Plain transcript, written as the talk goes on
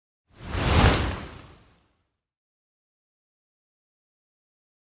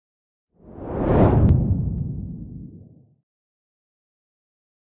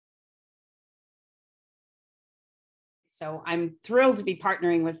So I'm thrilled to be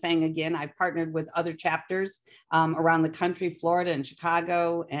partnering with Fang again. I've partnered with other chapters around the country, Florida and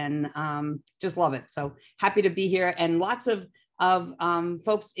Chicago, and just love it. So happy to be here, and lots of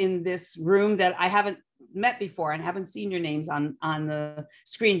folks in this room that I haven't met before and haven't seen your names on the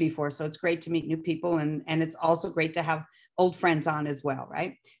screen before. So it's great to meet new people, and it's also great to have old friends on as well,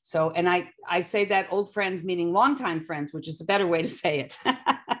 right? So, and I say that old friends meaning longtime friends, which is a better way to say it.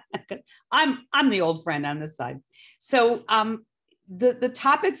 I'm the old friend on this side. So the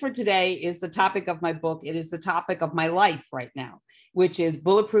topic for today is the topic of my book. It is the topic of my life right now, which is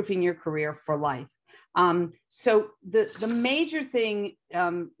bulletproofing your career for life. So the major thing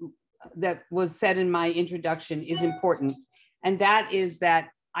that was said in my introduction is important. And that is that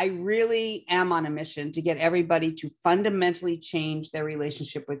I really am on a mission to get everybody to fundamentally change their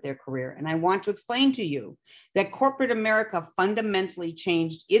relationship with their career. And I want to explain to you that corporate America fundamentally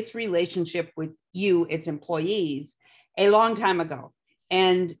changed its relationship with you, its employees, a long time ago.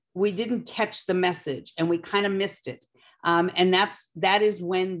 And we didn't catch the message, and we kind of missed it. And that is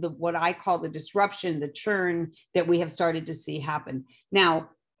when what I call the disruption, the churn that we have started to see happen. Now,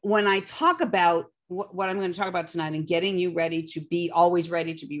 when I talk about what I'm going to talk about tonight and getting you ready to be always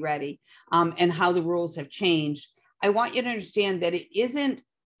ready to be ready, and how the rules have changed, I want you to understand that it isn't,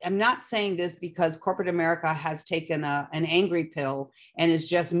 I'm not saying this because corporate America has taken an angry pill and is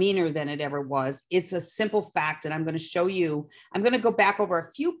just meaner than it ever was. It's a simple fact. And I'm going to show you, I'm going to go back over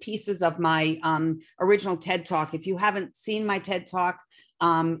a few pieces of my original TED Talk. If you haven't seen my TED Talk,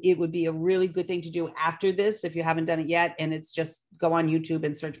 it would be a really good thing to do after this if you haven't done it yet. And it's just go on YouTube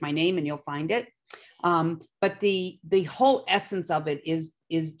and search my name and you'll find it. But the whole essence of it is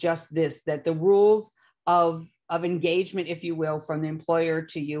just this, that the rules of engagement, if you will, from the employer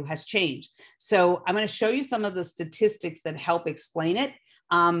to you has changed. So I'm going to show you some of the statistics that help explain it.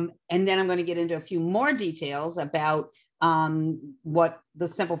 And then I'm going to get into a few more details about what the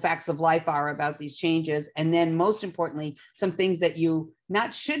simple facts of life are about these changes. And then most importantly, some things that you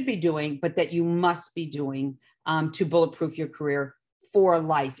not should be doing, but that you must be doing to bulletproof your career for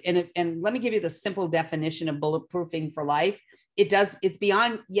life. And let me give you the simple definition of bulletproofing for life. It's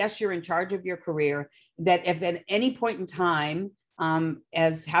beyond, yes, you're in charge of your career, that if at any point in time,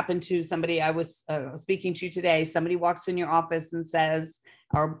 as happened to somebody I was speaking to today, somebody walks in your office and says,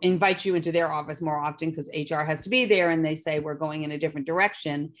 or invites you into their office more often because HR has to be there, and they say, we're going in a different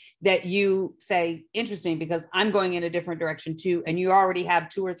direction, that you say, interesting, because I'm going in a different direction too. And you already have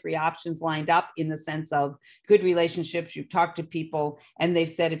 2 or 3 options lined up in the sense of good relationships. You've talked to people and they've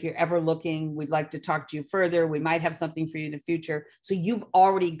said, if you're ever looking, we'd like to talk to you further. We might have something for you in the future. So you've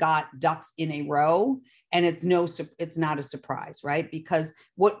already got ducks in a row. And it's not a surprise, right? Because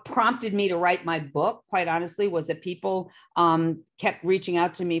what prompted me to write my book, quite honestly, was that people kept reaching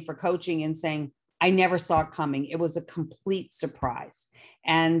out to me for coaching and saying, I never saw it coming. It was a complete surprise.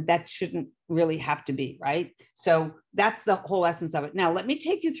 And that shouldn't really have to be, right? So that's the whole essence of it. Now, let me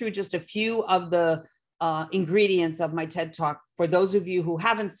take you through just a few of the ingredients of my TED Talk for those of you who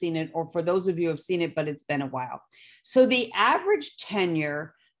haven't seen it, or for those of you who have seen it, but it's been a while. So the average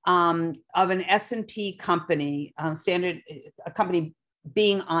tenure of an S&P company, a company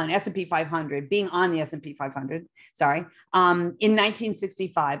being on S&P 500, being on the S&P 500, sorry, in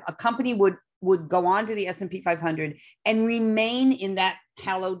 1965, a company would go on to the S&P 500 and remain in that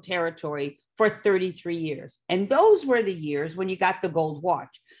hallowed territory for 33 years. And those were the years when you got the gold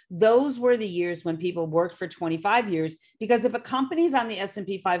watch. Those were the years when people worked for 25 years, because if a company's on the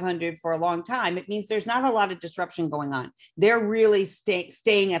S&P 500 for a long time, it means there's not a lot of disruption going on. They're really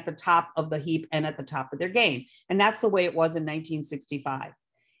staying at the top of the heap and at the top of their game. And that's the way it was in 1965.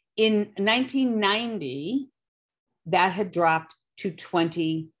 In 1990, that had dropped to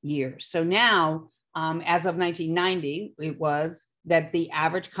 20 years. So now, as of 1990, it was that the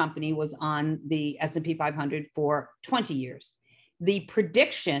average company was on the S&P 500 for 20 years. The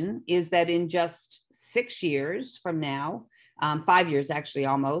prediction is that in just 6 years from now, 5 years actually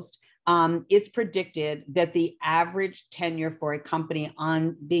almost, it's predicted that the average tenure for a company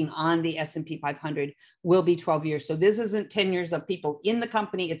being on the S&P 500 will be 12 years. So this isn't 10 years of people in the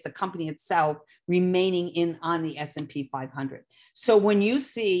company, it's the company itself remaining on the S&P 500. So when you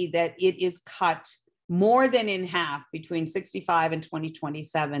see that it is cut more than in half between 65 and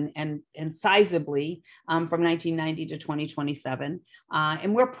 2027, and sizably from 1990 to 2027.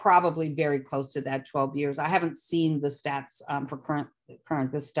 And we're probably very close to that 12 years. I haven't seen the stats for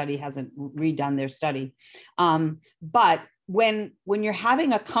current, this study hasn't redone their study. But when you're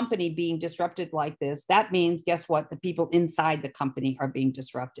having a company being disrupted like this, that means, guess what? The people inside the company are being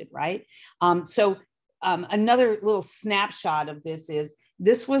disrupted, right? So another little snapshot of this is,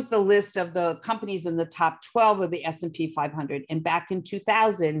 this was the list of the companies in the top 12 of the S&P 500. And back in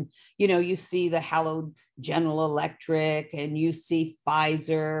 2000, you see the hallowed General Electric, and you see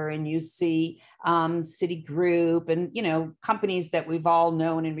Pfizer, and you see Citigroup, and, companies that we've all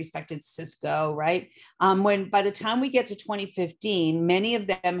known and respected, Cisco, right? When by the time we get to 2015, many of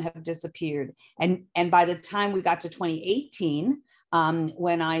them have disappeared. And by the time we got to 2018,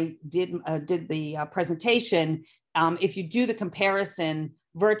 when I did the presentation, if you do the comparison,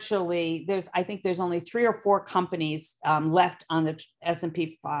 virtually I think there's only 3 or 4 companies left on the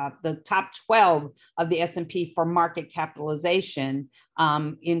S&P, the top 12 of the S&P for market capitalization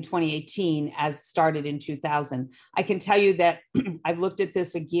in 2018, as started in 2000. I can tell you that I've looked at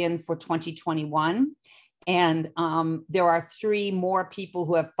this again for 2021, and there are 3 more people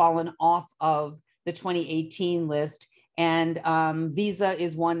who have fallen off of the 2018 list. And Visa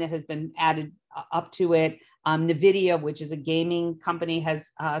is one that has been added up to it. NVIDIA, which is a gaming company,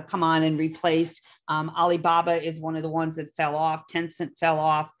 has come on and replaced. Alibaba is one of the ones that fell off. Tencent fell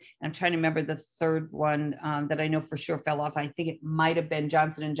off. And I'm trying to remember the third one that I know for sure fell off. I think it might have been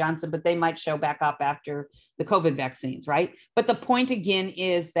Johnson & Johnson, but they might show back up after the COVID vaccines, right? But the point again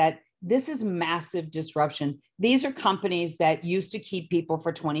is that this is massive disruption. These are companies that used to keep people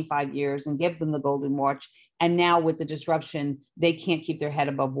for 25 years and give them the golden watch. And now with the disruption, they can't keep their head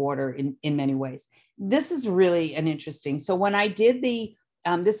above water in many ways. This is really an interesting. So when I did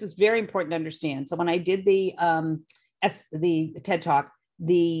this is very important to understand. So when I did the TED Talk,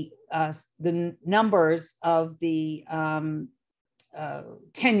 the numbers of the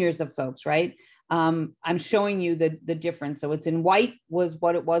tenures of folks, right? I'm showing you the difference. So it's in white was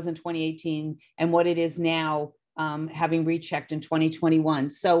what it was in 2018 and what it is now, having rechecked in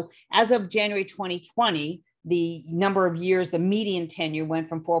 2021. So as of January 2020, the number of years, the median tenure went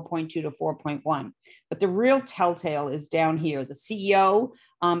from 4.2 to 4.1. But the real telltale is down here. The CEO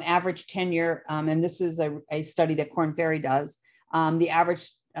average tenure, and this is a study that Korn Ferry does, the average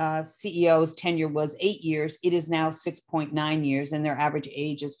CEO's tenure was 8 years. It is now 6.9 years, and their average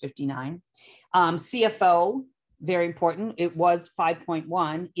age is 59. CFO, very important. It was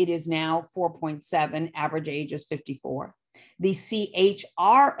 5.1. It is now 4.7. Average age is 54. The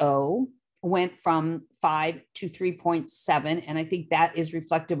CHRO went from 5 to 3.7. And I think that is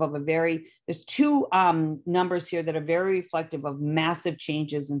reflective of there's 2 numbers here that are very reflective of massive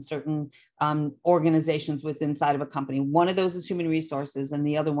changes in certain organizations inside of a company. One of those is human resources, and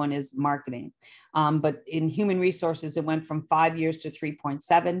the other one is marketing. But in human resources, it went from 5 years to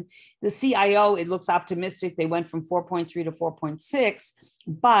 3.7. The CIO, it looks optimistic. They went from 4.3 to 4.6.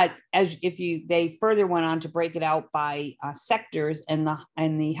 But they further went on to break it out by sectors, and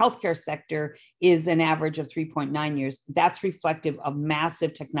the healthcare sector is an average of 3.9 years. That's reflective of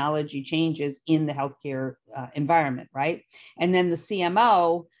massive technology changes in the healthcare environment, right? And then the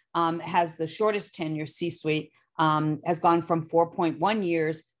CMO has the shortest tenure, C-suite, has gone from 4.1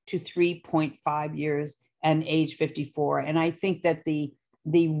 years to 3.5 years and age 54. And I think that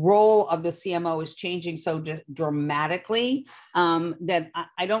the role of the CMO is changing so dramatically that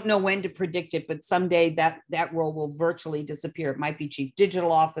I don't know when to predict it, but someday that role will virtually disappear. It might be chief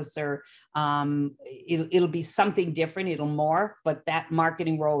digital officer. It'll be something different. It'll morph, but that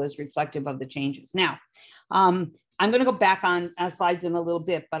marketing role is reflective of the changes. Now, I'm going to go back on slides in a little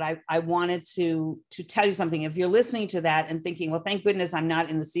bit, but I wanted to tell you something. If you're listening to that and thinking, well, thank goodness I'm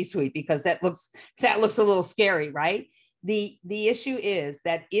not in the C-suite, because that looks a little scary, right? The issue is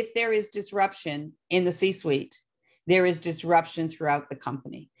that if there is disruption in the C-suite, there is disruption throughout the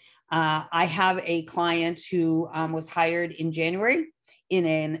company. I have a client who was hired in January in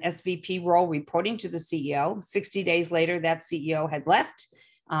an SVP role reporting to the CEO. 60 days later, that CEO had left.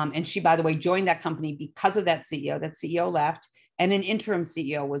 And she, by the way, joined that company because of that CEO. That CEO left, and an interim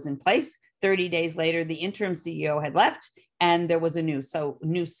CEO was in place. 30 days later, the interim CEO had left, and there was a new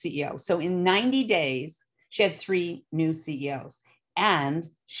CEO. So in 90 days, she had 3 new CEOs, and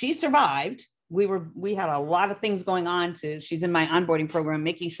she survived. We had a lot of things going on she's in my onboarding program,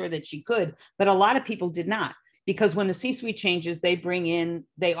 making sure that she could, but a lot of people did not, because when the C-suite changes, they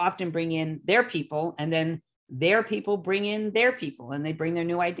often bring in their people, and then their people bring in their people, and they bring their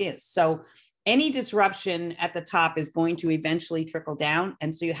new ideas. So any disruption at the top is going to eventually trickle down.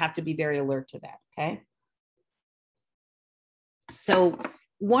 And so you have to be very alert to that. Okay. So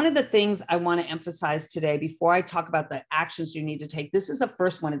one of the things I want to emphasize today, before I talk about the actions you need to take, this is the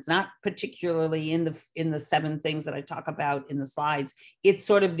first one. It's not particularly in the 7 things that I talk about in the slides. It's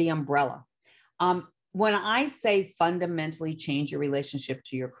sort of the umbrella. When I say fundamentally change your relationship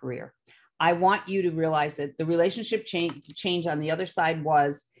to your career, I want you to realize that the relationship change on the other side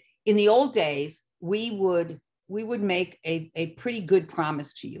was, in the old days, we would we would make a pretty good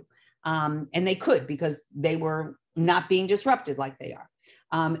promise to you. And they could, because they were not being disrupted like they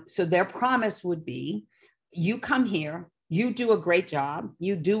are. So their promise would be, you come here, you do a great job,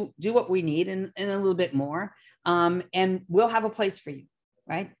 you do what we need and a little bit more, and we'll have a place for you,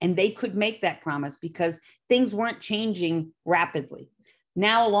 right? And they could make that promise because things weren't changing rapidly.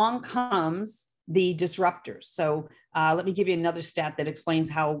 Now along comes the disruptors. So let me give you another stat that explains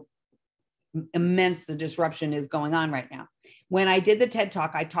how immense the disruption is going on right now. When I did the TED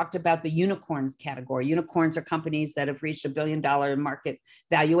Talk, I talked about the unicorns category. Unicorns are companies that have reached $1 billion market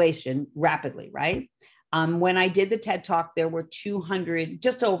valuation rapidly, right? When I did the TED Talk, there were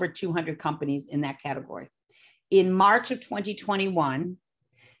just over 200 companies in that category. In March of 2021,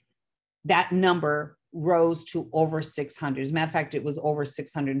 that number rose to over 600. As a matter of fact, it was over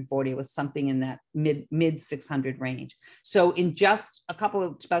 640. It was something in that mid 600 range. So in just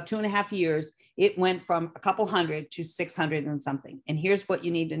about 2.5 years, it went from a couple hundred to 600 and something. And here's what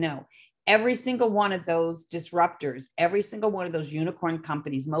you need to know. Every single one of those disruptors, every single one of those unicorn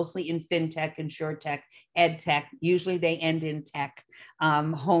companies, mostly in fintech, insurtech, ed tech, usually they end in tech,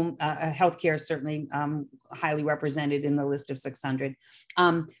 healthcare certainly highly represented in the list of 600.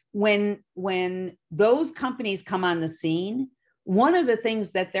 When those companies come on the scene, one of the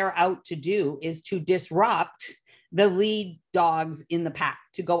things that they're out to do is to disrupt the lead dogs in the pack,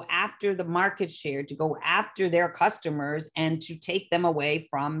 to go after the market share, to go after their customers, and to take them away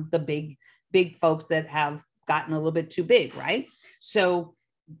from the big folks that have gotten a little bit too big, right? So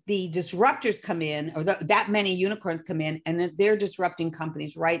the disruptors come in, or that many unicorns come in, and they're disrupting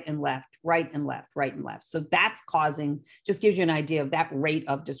companies right and left. So that's causing, just gives you an idea of that rate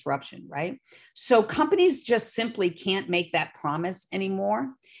of disruption, right? So companies just simply can't make that promise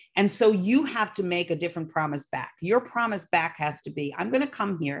anymore. And so you have to make a different promise back. Your promise back has to be, I'm going to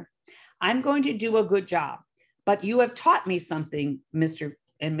come here, I'm going to do a good job, but you have taught me something, Mr.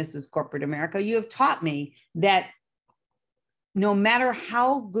 and Mrs. Corporate America. You have taught me that no matter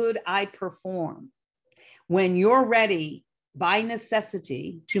how good I perform, when you're ready by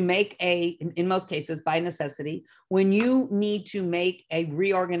necessity to make in most cases by necessity, when you need to make a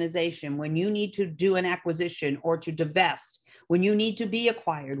reorganization, when you need to do an acquisition or to divest, when you need to be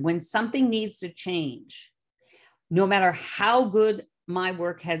acquired, when something needs to change, no matter how good my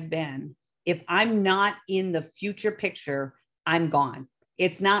work has been, if I'm not in the future picture, I'm gone.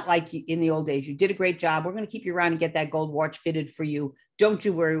 It's not like in the old days, you did a great job, we're going to keep you around and get that gold watch fitted for you. Don't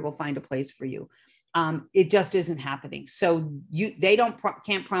you worry, we'll find a place for you. It just isn't happening. So they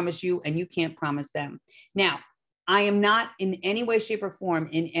can't promise you, and you can't promise them. Now, I am not in any way, shape, or form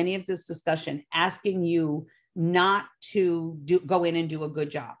in any of this discussion asking you not to go in and do a good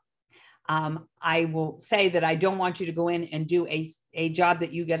job. I will say that I don't want you to go in and do a job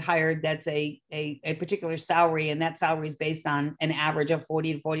that you get hired that's a particular salary, and that salary is based on an average of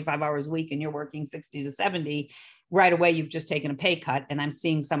 40 to 45 hours a week, and you're working 60 to 70. Right away, you've just taken a pay cut, and I'm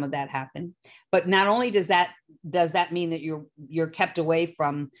seeing some of that happen. But not only does that mean that you're kept away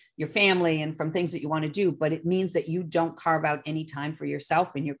from your family and from things that you want to do, but it means that you don't carve out any time for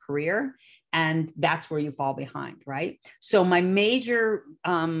yourself in your career, and that's where you fall behind, right? So my major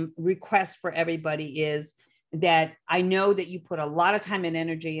request for everybody is that I know that you put a lot of time and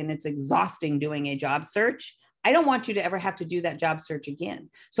energy, and it's exhausting doing a job search. I don't want you to ever have to do that job search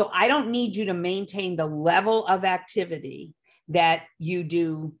again. So I don't need you to maintain the level of activity that you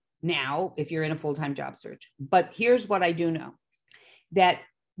do now if you're in a full-time job search. But here's what I do know, that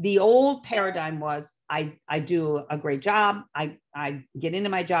the old paradigm was I do a great job. I get into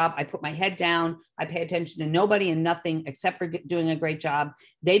my job. I put my head down. I pay attention to nobody and nothing except for doing a great job.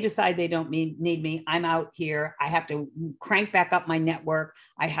 They decide they don't need me. I'm out here. I have to crank back up my network.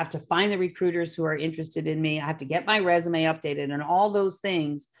 I have to find the recruiters who are interested in me. I have to get my resume updated and all those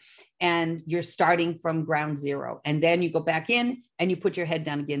things. And you're starting from ground zero. And then you go back in and you put your head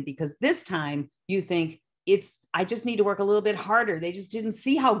down again, because this time you think, I just need to work a little bit harder. They just didn't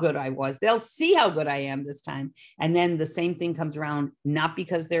see how good I was. They'll see how good I am this time. And then the same thing comes around, not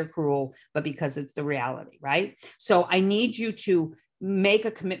because they're cruel, but because it's the reality, right? So I need you to make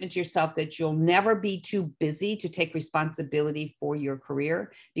a commitment to yourself that you'll never be too busy to take responsibility for your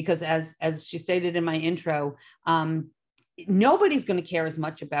career. Because as she stated in my intro, nobody's going to care as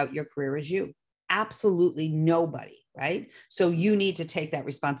much about your career as you. Absolutely nobody. Right? So you need to take that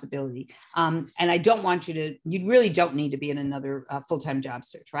responsibility. And I don't want you really don't need to be in another full-time job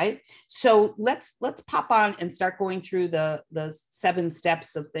search, right? So let's pop on and start going through the 7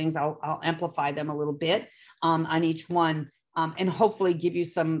 steps of things. I'll amplify them a little bit on each one, and hopefully give you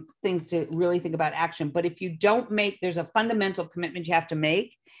some things to really think about action. But if you don't there's a fundamental commitment you have to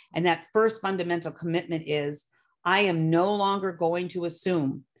make. And that first fundamental commitment is, I am no longer going to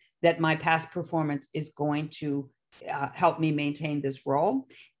assume that my past performance is going to help me maintain this role.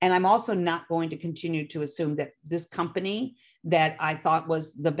 And I'm also not going to continue to assume that this company that I thought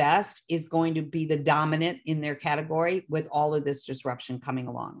was the best is going to be the dominant in their category with all of this disruption coming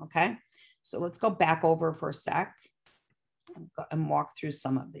along. Okay. So let's go back over for a sec and walk through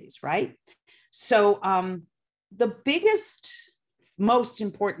some of these, right? So the biggest, most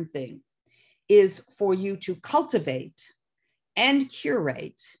important thing is for you to cultivate and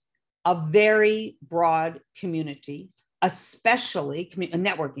curate a very broad community, especially a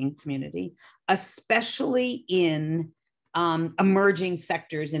networking community, especially in emerging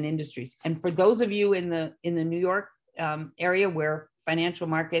sectors and industries. And for those of you in the New York area where financial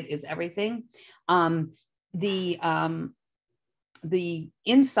market is everything, the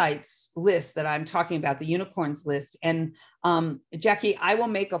insights list that I'm talking about, the unicorns list, and Jackie, I will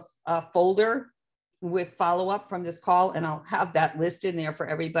make a folder with follow-up from this call, and I'll have that list in there for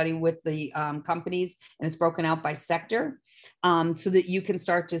everybody with the companies, and it's broken out by sector, so that you can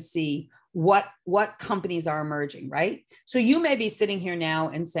start to see what companies are emerging, right? So you may be sitting here now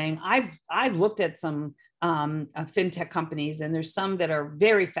and saying, I've looked at some fintech companies, and there's some that are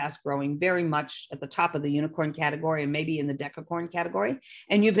very fast growing, very much at the top of the unicorn category and maybe in the decacorn category.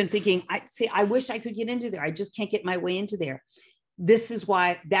 And you've been thinking, I wish I could get into there. I just can't get my way into there. This is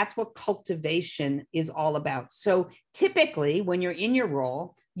why, that's what cultivation is all about. So typically when you're in your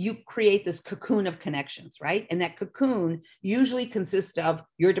role, you create this cocoon of connections, right? And that cocoon usually consists of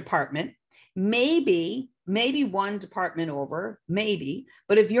your department, maybe one department over, maybe,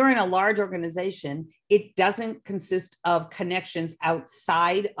 but if you're in a large organization, it doesn't consist of connections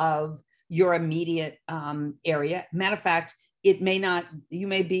outside of your immediate area. Matter of fact, it may not, you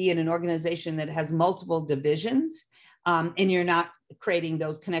may be in an organization that has multiple divisions, and you're not creating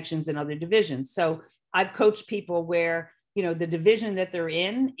those connections in other divisions. So I've coached people where, the division that they're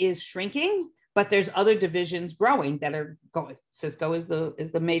in is shrinking, but there's other divisions growing that are going. Cisco is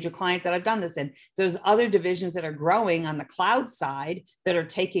the major client that I've done this in. There's other divisions that are growing on the cloud side that are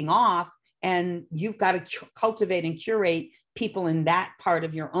taking off, and you've got to cultivate and curate people in that part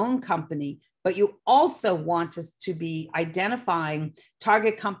of your own company. But you also want to be identifying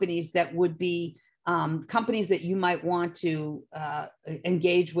target companies that would be companies that you might want to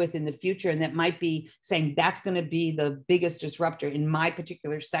engage with in the future, and that might be saying that's going to be the biggest disruptor in my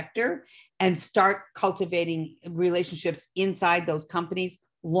particular sector, and start cultivating relationships inside those companies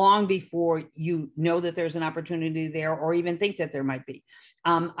long before you know that there's an opportunity there or even think that there might be.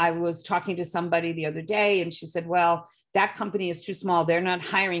 I was talking to somebody the other day, and she said, well, that company is too small. They're not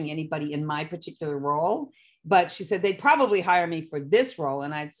hiring anybody in my particular role. But she said, they'd probably hire me for this role.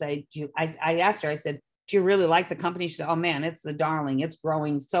 And I'd say, I asked her, I said, do you really like the company? She said, oh man, it's the darling. It's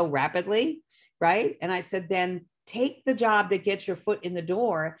growing so rapidly, right? And I said, then take the job that gets your foot in the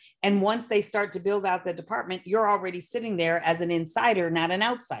door. And once they start to build out the department, you're already sitting there as an insider, not an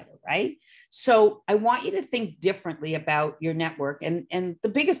outsider, right? So I want you to think differently about your network. And the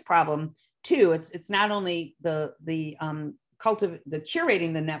biggest problem too, it's not only the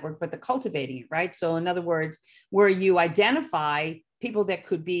curating the network, but the cultivating it, right? So in other words, where you identify people that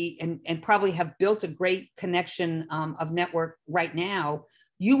could be and probably have built a great connection of network right now,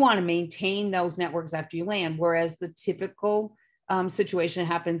 you want to maintain those networks after you land. Whereas the typical situation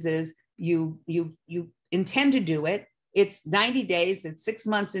happens is you intend to do it. It's 90 days, it's 6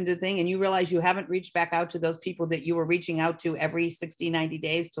 months into the thing, and you realize you haven't reached back out to those people that you were reaching out to every 60, 90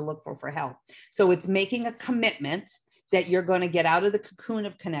 days to look for help. So it's making a commitment that you're going to get out of the cocoon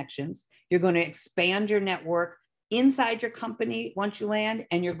of connections. You're going to expand your network inside your company once you land,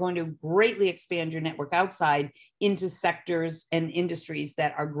 and you're going to greatly expand your network outside into sectors and industries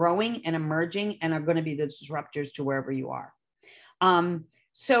that are growing and emerging and are going to be the disruptors to wherever you are.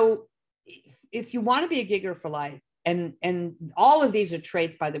 So if you want to be a gigger for life, and all of these are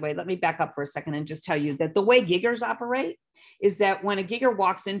traits, by the way, let me back up for a second and just tell you that the way giggers operate is that when a gigger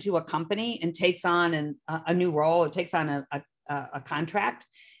walks into a company and takes on a new role or takes on a contract,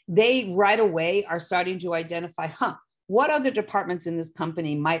 they right away are starting to identify, what other departments in this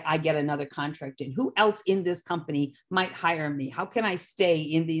company might I get another contract in? Who else in this company might hire me? How can I stay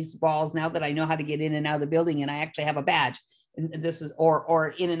in these walls now that I know how to get in and out of the building and I actually have a badge? And this is,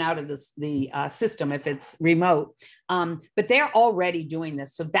 or in and out of the system if it's remote. But they're already doing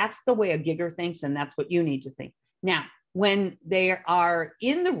this. So that's the way a gigger thinks, and that's what you need to think. Now, when they are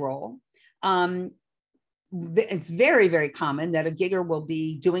in the role, it's very, very common that a gigger will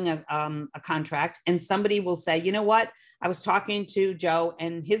be doing a contract, and somebody will say, you know what, I was talking to Joe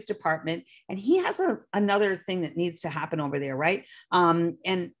and his department, and he has another thing that needs to happen over there, right?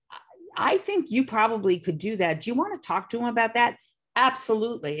 And I think you probably could do that. Do you want to talk to them about that?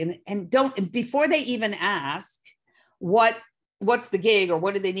 Absolutely. And don't, before they even ask what's the gig or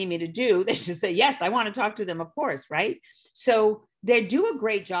what do they need me to do, they should say, yes, I want to talk to them, of course, right? So they do a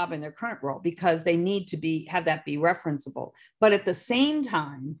great job in their current role because they need to have that be referenceable. But at the same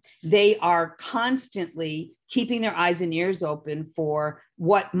time, they are constantly keeping their eyes and ears open for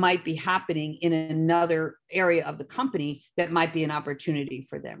what might be happening in another area of the company that might be an opportunity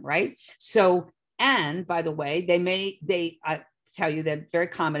for them, right? So, and by the way, I tell you that very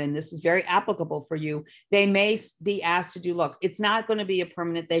common, and this is very applicable for you. They may be asked to do, look, it's not going to be a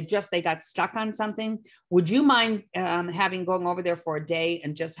permanent, they got stuck on something. Would you mind going over there for a day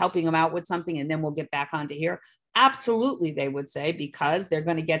and just helping them out with something? And then we'll get back onto here. Absolutely, they would say, because they're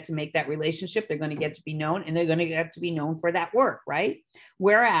going to get to make that relationship. They're going to get to be known, and they're going to get to be known for that work, right?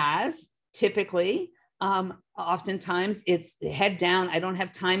 Whereas typically, oftentimes it's head down. I don't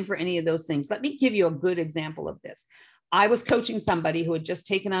have time for any of those things. Let me give you a good example of this. I was coaching somebody who had just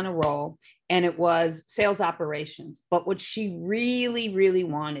taken on a role, and it was sales operations. But what she really, really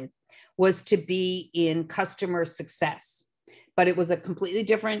wanted was to be in customer success. But it was a completely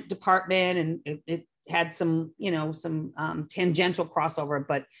different department, and it had some tangential crossover,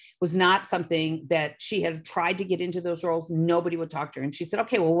 but was not something that she had tried to get into those roles. Nobody would talk to her. And she said,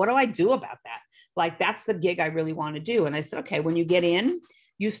 okay, well, what do I do about that? Like, that's the gig I really want to do. And I said, okay, when you get in,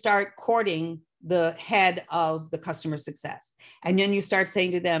 you start courting the head of the customer success. And then you start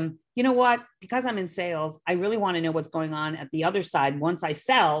saying to them, you know what, because I'm in sales, I really want to know what's going on at the other side. Once I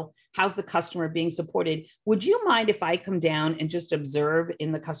sell, how's the customer being supported? Would you mind if I come down and just observe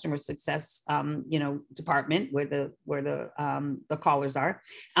in the customer success, department where the callers are,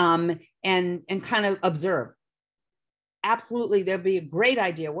 and kind of observe? Absolutely. There'd be a great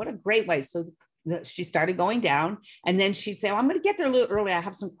idea. What a great way. So she started going down, and then she'd say, oh, I'm going to get there a little early. I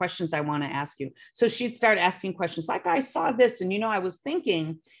have some questions I want to ask you. So she'd start asking questions like, I saw this, and, I was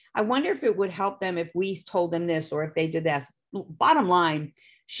thinking, I wonder if it would help them if we told them this, or if they did this. Bottom line,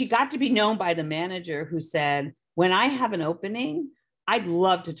 she got to be known by the manager, who said, when I have an opening, I'd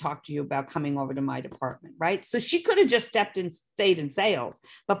love to talk to you about coming over to my department, right? So she could have just stepped in, stayed in sales,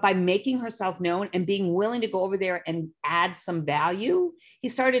 but by making herself known and being willing to go over there and add some value, he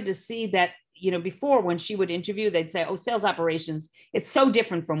started to see that, before, when she would interview, they'd say, oh, sales operations, it's so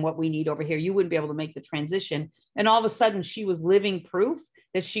different from what we need over here. You wouldn't be able to make the transition. And all of a sudden, she was living proof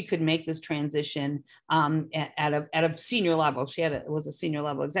that she could make this transition at a senior level. Was a senior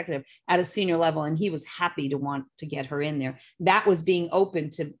level executive at a senior level, and he was happy to want to get her in there. That was being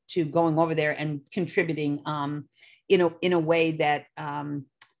open to going over there and contributing, in a way that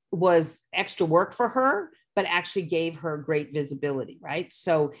was extra work for her, but actually gave her great visibility, right?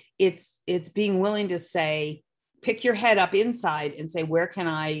 So it's being willing to say, pick your head up inside and say, where can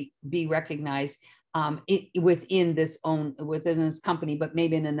I be recognized within this company, but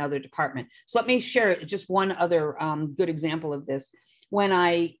maybe in another department. So let me share just one other good example of this. When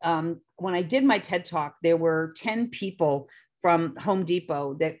I did my TED Talk, there were 10 people from Home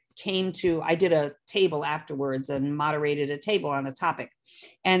Depot that came to, I did a table afterwards and moderated a table on a topic.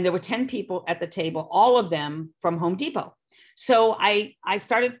 And there were 10 people at the table, all of them from Home Depot. So I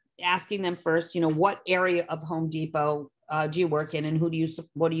started asking them first, what area of Home Depot do you work in, and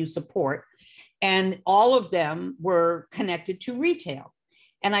what do you support? And all of them were connected to retail.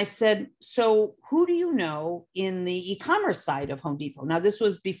 And I said, so who do you know in the e-commerce side of Home Depot? Now, this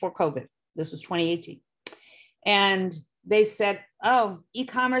was before COVID. This was 2018. And they said, oh,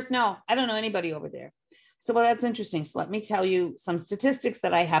 e-commerce? No, I don't know anybody over there. So, well, that's interesting. So let me tell you some statistics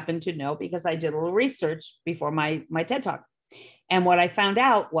that I happen to know, because I did a little research before my TED Talk. And what I found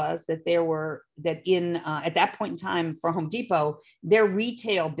out was that at that point in time for Home Depot, their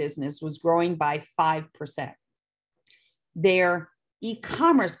retail business was growing by 5%. Their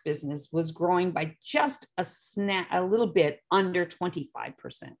e-commerce business was growing by just a little bit under 25%.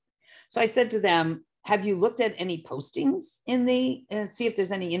 So I said to them, have you looked at any postings see if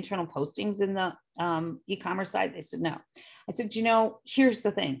there's any internal postings in the e-commerce side? They said, no. I said, here's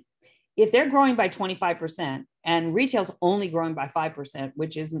the thing. If they're growing by 25% and retail's only growing by 5%,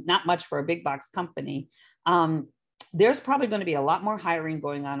 which is not much for a big box company, there's probably going to be a lot more hiring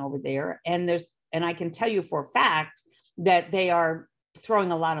going on over there. And I can tell you for a fact that they are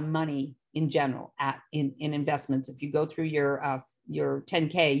throwing a lot of money in general in investments. If you go through your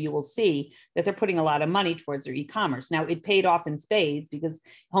 10K, you will see that they're putting a lot of money towards their e-commerce. Now, it paid off in spades, because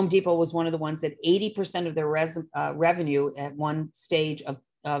Home Depot was one of the ones that 80% of their revenue at one stage of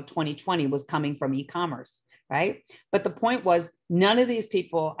 2020 was coming from e-commerce, right? But the point was, none of these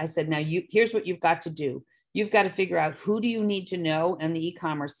people, I said, now here's what you've got to do. you've got to figure out who do you need to know on the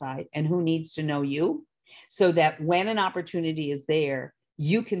e-commerce side and who needs to know you, so that when an opportunity is there,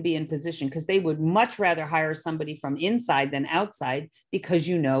 you can be in position, because they would much rather hire somebody from inside than outside, because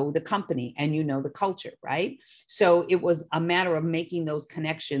you know the company and you know the culture, right? So it was a matter of making those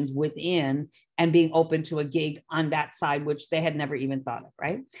connections within and being open to a gig on that side, which they had never even thought of,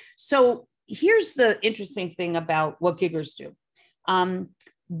 right? So here's the interesting thing about what giggers do.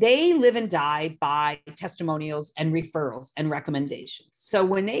 They live and die by testimonials and referrals and recommendations. So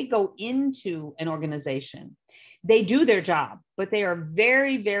when they go into an organization, they do their job, but they are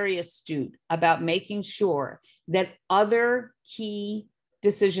very, very astute about making sure that other key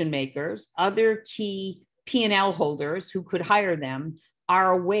decision makers, other key P&L holders who could hire them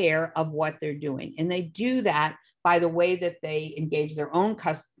are aware of what they're doing. And they do that by the way that they engage their own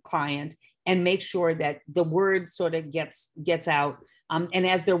client and make sure that the word sort of gets out. And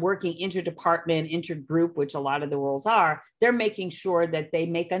as they're working interdepartment, intergroup, which a lot of the roles are, they're making sure that they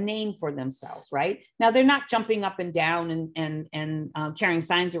make a name for themselves, right? Now, they're not jumping up and down and carrying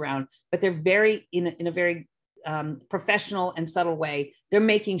signs around, but they're very, in a very professional and subtle way, they're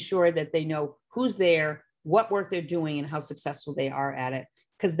making sure that they know who's there, what work they're doing, and how successful they are at it,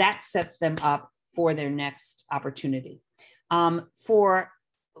 because that sets them up for their next opportunity. For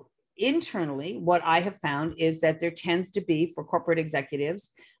internally, what I have found is that there tends to be, for corporate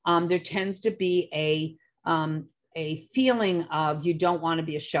executives, there tends to be a feeling of you don't want to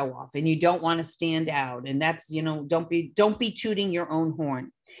be a show off and you don't want to stand out. And that's, don't be tooting your own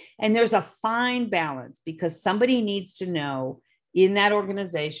horn. And there's a fine balance, because somebody needs to know in that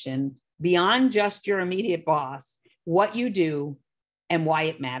organization, beyond just your immediate boss, what you do and why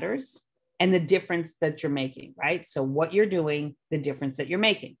it matters and the difference that you're making, right? So what you're doing, the difference that you're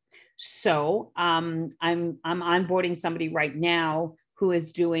making. So I'm onboarding somebody right now who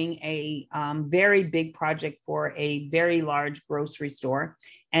is doing a very big project for a very large grocery store,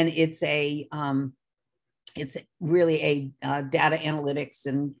 and it's really a data analytics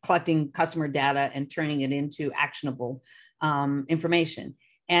and collecting customer data and turning it into actionable information.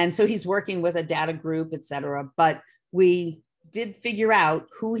 And so he's working with a data group, et cetera. But we did figure out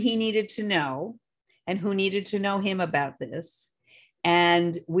who he needed to know and who needed to know him about this.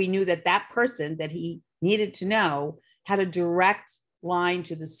 And we knew that that person that he needed to know had a direct line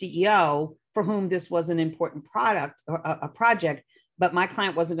to the CEO, for whom this was an important product or a project, but my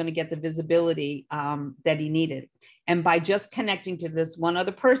client wasn't going to get the visibility that he needed. And by just connecting to this one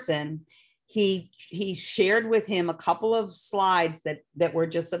other person, he shared with him a couple of slides that were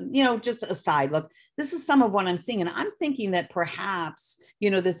just, just aside. Look, this is some of what I'm seeing. And I'm thinking that perhaps,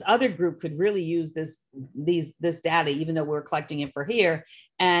 this other group could really use this data, even though we're collecting it for here.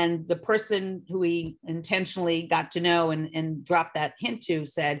 And the person who he intentionally got to know and dropped that hint to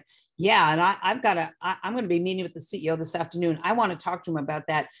said, yeah, and I'm going to be meeting with the CEO this afternoon. I want to talk to him about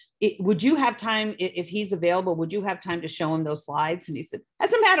that. Would you have time, if he's available, would you have time to show him those slides? And he said,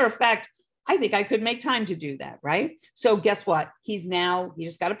 as a matter of fact, I think I could make time to do that, right? So guess what? He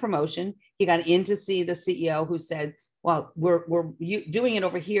just got a promotion. He got in to see the CEO, who said, well, we're doing it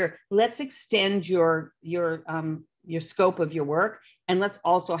over here. Let's extend your scope of your work. And let's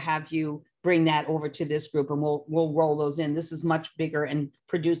also have you bring that over to this group, and we'll roll those in. This is much bigger and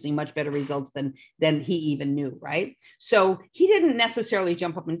producing much better results than he even knew, right? So he didn't necessarily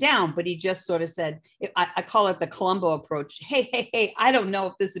jump up and down, but he just sort of said, I call it the Columbo approach. Hey, I don't know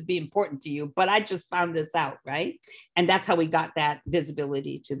if this would be important to you, but I just found this out, right? And that's how we got that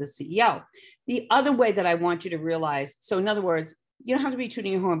visibility to the CEO. The other way that I want you to realize, so in other words, you don't have to be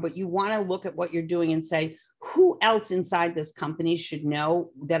tooting your horn, but you want to look at what you're doing and say, who else inside this company should know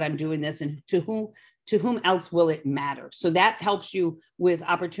that I'm doing this, and to whom else will it matter? So that helps you with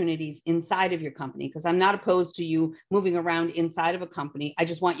opportunities inside of your company, because I'm not opposed to you moving around inside of a company. I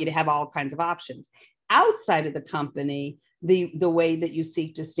just want you to have all kinds of options. Outside of the company, the way that you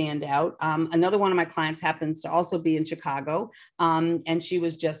seek to stand out. Another one of my clients happens to also be in Chicago, and she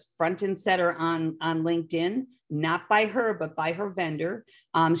was just front and center on LinkedIn, not by her, but by her vendor.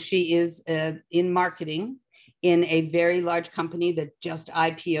 She is in marketing in a very large company that just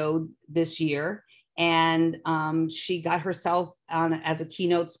IPO'd this year. And she got herself on as a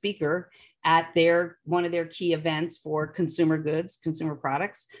keynote speaker at one of their key events for consumer goods, consumer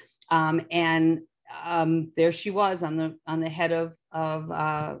products. And there she was on the head of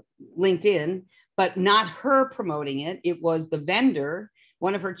LinkedIn, but not her promoting it. It was the vendor,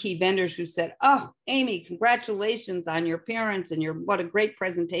 one of her key vendors, who said, "Oh, Amy, congratulations on your appearance and what a great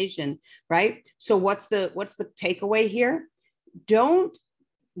presentation," right? So what's the takeaway here? Don't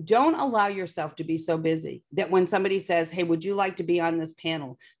don't allow yourself to be so busy that when somebody says, hey, would you like to be on this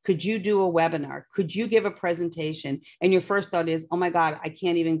panel? Could you do a webinar? Could you give a presentation? And your first thought is, oh my God, I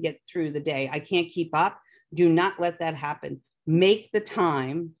can't even get through the day. I can't keep up. Do not let that happen. Make the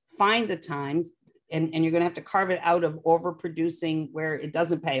time, find the times, and you're going to have to carve it out of overproducing where it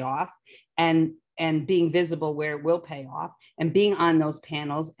doesn't pay off, and being visible where it will pay off, and being on those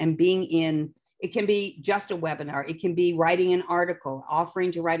panels, and being in. It can be just a webinar. It can be writing an article,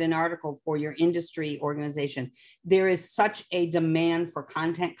 offering to write an article for your industry organization. There is such a demand for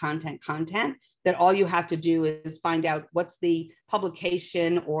content that all you have to do is find out what's the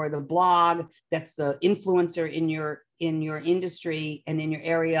publication or the blog that's the influencer in your industry and in your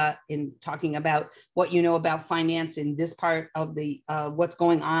area, in talking about what you know about finance in this part of the what's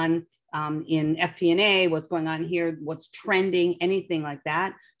going on in FP&A, what's going on here, what's trending, anything like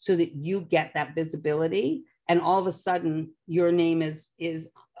that, so that you get that visibility. And all of a sudden, your name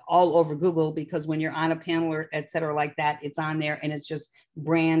is all over Google, because when you're on a panel or et cetera like that, it's on there, and it's just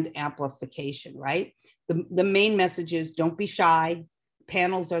brand amplification, right? The main message is, don't be shy.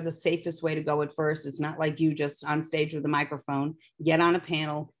 Panels are the safest way to go at first. It's not like you just on stage with a microphone. Get on a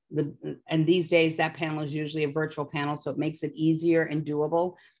panel. And these days, that panel is usually a virtual panel, so it makes it easier and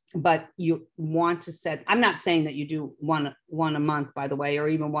doable. But you want to set, I'm not saying that you do one a month, by the way, or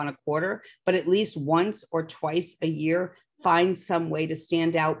even one a quarter, but at least once or twice a year, find some way to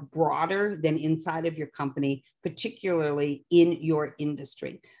stand out broader than inside of your company, particularly in your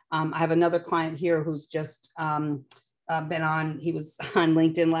industry. I have another client here who's just been on, he was on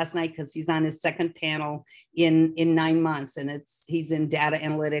LinkedIn last night because he's on his second panel in 9 months, and he's in data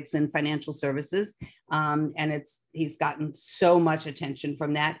analytics and financial services. And he's gotten so much attention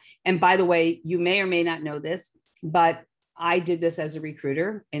from that. And by the way, you may or may not know this, but I did this as a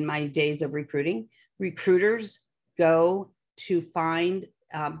recruiter in my days of recruiting. Recruiters go to find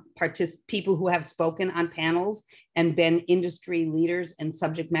people who have spoken on panels and been industry leaders and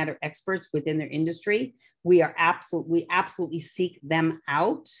subject matter experts within their industry. We absolutely seek them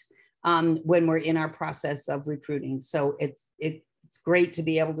out when we're in our process of recruiting. So it's great to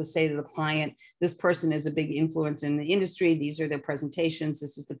be able to say to the client, this person is a big influence in the industry. These are their presentations.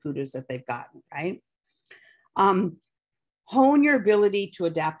 This is the kudos that they've gotten, right? Hone your ability to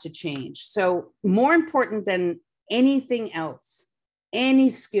adapt to change. So more important than anything else, any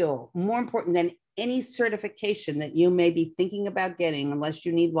skill, more important than any certification that you may be thinking about getting, unless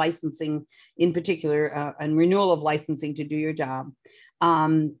you need licensing in particular, and renewal of licensing to do your job.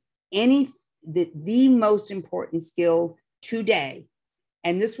 The most important skill today,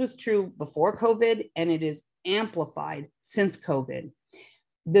 and this was true before COVID, and it is amplified since COVID.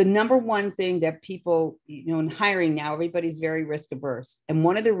 The number one thing that people, in hiring now, everybody's very risk averse. And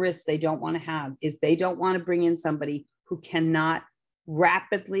one of the risks they don't want to have is they don't want to bring in somebody who cannot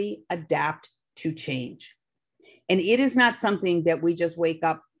rapidly adapt to change. And it is not something that we just wake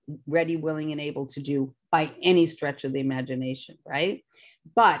up ready, willing, and able to do by any stretch of the imagination, right?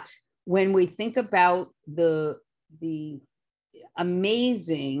 But when we think about the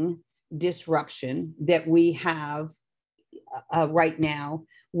amazing disruption that we have right now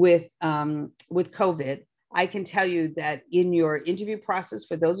with COVID, I can tell you that in your interview process,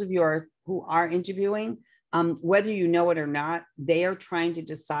 for those of you who are interviewing, whether you know it or not, they are trying to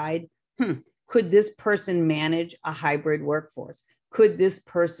decide, could this person manage a hybrid workforce? Could this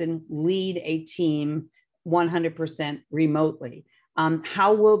person lead a team 100% remotely?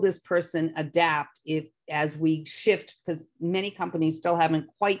 How will this person adapt as we shift? Because many companies still haven't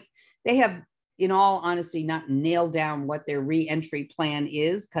they have, in all honesty, not nailed down what their re-entry plan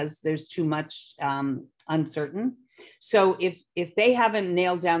is, because there's too much uncertain. So if they haven't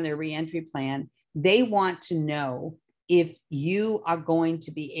nailed down their re-entry plan, they want to know if you are going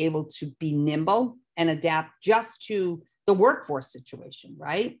to be able to be nimble and adapt just to the workforce situation,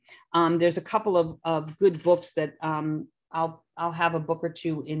 right? There's a couple of good books that I'll have a book or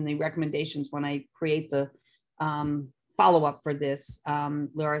two in the recommendations when I create the follow-up for this,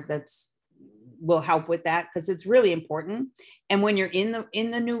 Laura, will help with that, because it's really important. And when you're in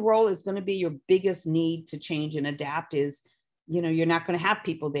the new role, is going to be your biggest need to change and adapt is, you're not going to have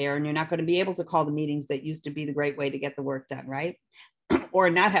people there, and you're not going to be able to call the meetings that used to be the great way to get the work done, right? Or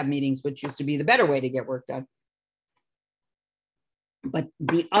not have meetings, which used to be the better way to get work done. But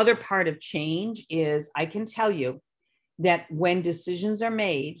the other part of change is, I can tell you that when decisions are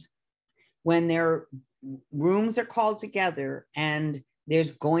made, when their rooms are called together, and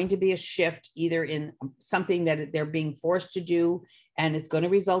there's going to be a shift either in something that they're being forced to do, and it's going to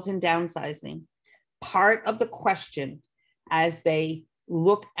result in downsizing. Part of the question, as they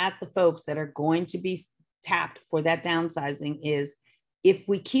look at the folks that are going to be tapped for that downsizing, is, if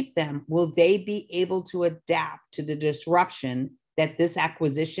we keep them, will they be able to adapt to the disruption that this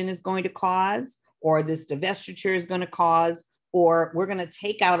acquisition is going to cause, or this divestiture is going to cause, or we're going to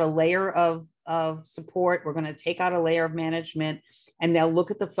take out a layer of support, we're going to take out a layer of management, and they'll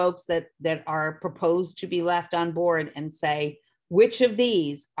look at the folks that are proposed to be left on board and say, which of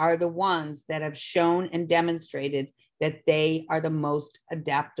these are the ones that have shown and demonstrated that they are the most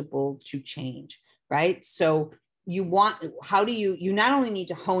adaptable to change, right? So you not only need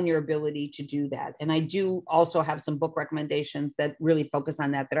to hone your ability to do that, and I do also have some book recommendations that really focus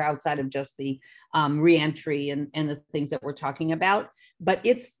on that are outside of just the reentry and the things that we're talking about, but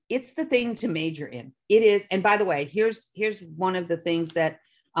it's the thing to major in. It is, and by the way, here's one of the things that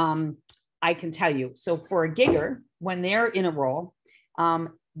I can tell you. So for a gigger, when they're in a role,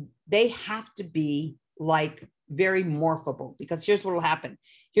 they have to be like very morphable, because here's what will happen.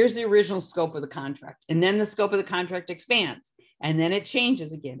 Here's the original scope of the contract. And then the scope of the contract expands, and then it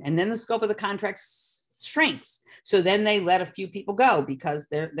changes again. And then the scope of the contract shrinks. So then they let a few people go because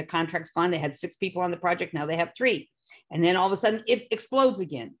the contract's gone. They had 6 people on the project. Now they have 3. And then all of a sudden it explodes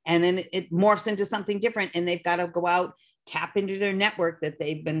again. And then it morphs into something different. And they've got to go out, tap into their network that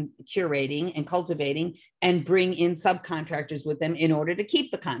they've been curating and cultivating, and bring in subcontractors with them in order to keep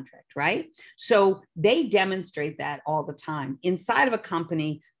the contract, right? So they demonstrate that all the time. Inside of a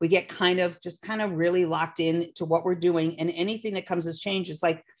company, we get kind of really locked in to what we're doing, and anything that comes as change is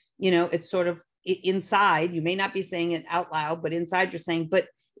like, it's sort of inside. You may not be saying it out loud, but inside you're saying, but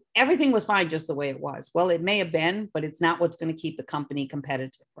everything was fine just the way it was. Well, it may have been, but it's not what's going to keep the company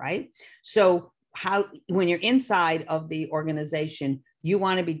competitive, right? So when you're inside of the organization, you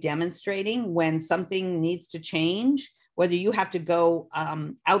want to be demonstrating when something needs to change, whether you have to go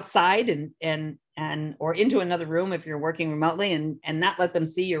outside or into another room if you're working remotely, and not let them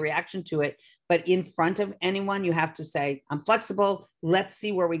see your reaction to it, but in front of anyone, you have to say, I'm flexible. Let's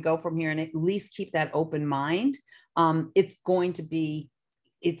see where we go from here, and at least keep that open mind.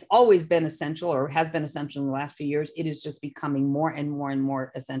 It's always been essential, or has been essential in the last few years. It is just becoming more and more and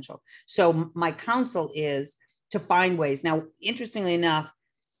more essential. So my counsel is to find ways. Now, interestingly enough,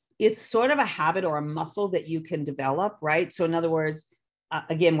 it's sort of a habit or a muscle that you can develop, right? So in other words,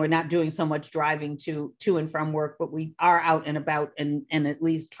 again, we're not doing so much driving to and from work, but we are out and about and at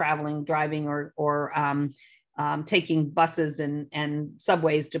least traveling, driving, or taking buses and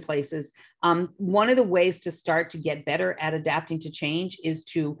subways to places. One of the ways to start to get better at adapting to change is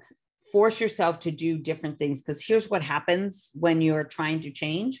to force yourself to do different things. Because here's what happens when you're trying to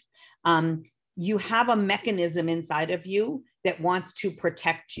change. You have a mechanism inside of you that wants to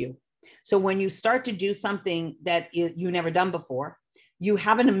protect you. So when you start to do something that you've never done before, you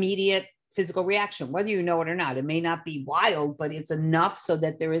have an immediate physical reaction, whether you know it or not. It may not be wild, but it's enough so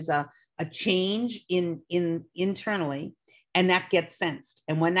that there is a change internally, and that gets sensed.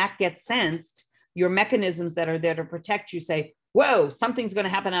 And when that gets sensed, your mechanisms that are there to protect you say, whoa, something's going to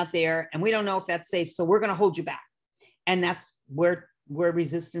happen out there, and we don't know if that's safe, so we're going to hold you back. And that's where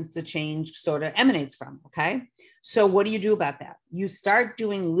resistance to change sort of emanates from, okay? So what do you do about that? You start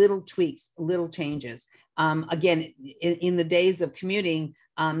doing little tweaks, little changes. Again, in the days of commuting,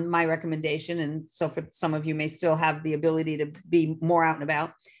 my recommendation, and so for some of you may still have the ability to be more out and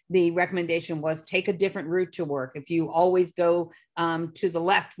about, the recommendation was take a different route to work. If you always go to the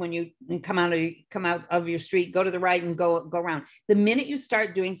left when you come out of your street, go to the right and go around. The minute you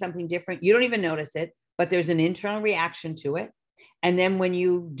start doing something different, you don't even notice it, but there's an internal reaction to it. And then when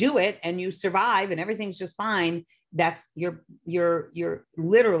you do it and you survive and everything's just fine, that's your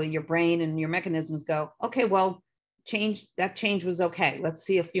literally your brain and your mechanisms go, okay, well, that change was okay. Let's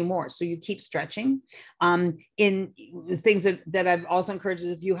see a few more. So you keep stretching. In things that I've also encouraged is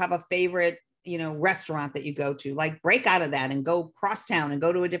if you have a favorite, restaurant that you go to, like break out of that and go cross town and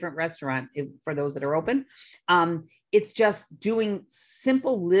go to a different restaurant for those that are open. It's just doing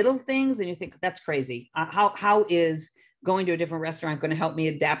simple little things. And you think that's crazy. How is going to a different restaurant going to help me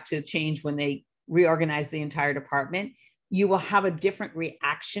adapt to change when they reorganize the entire department? You will have a different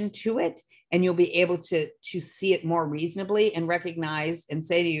reaction to it, and you'll be able to see it more reasonably and recognize and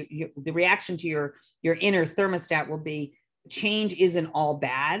say to you, the reaction to your inner thermostat will be, change isn't all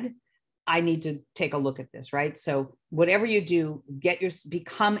bad. I need to take a look at this, right? So whatever you do,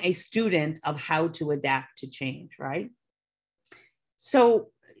 become a student of how to adapt to change, right?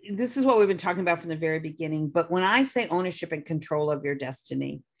 So this is what we've been talking about from the very beginning. But when I say ownership and control of your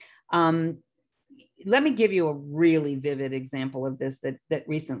destiny, let me give you a really vivid example of this that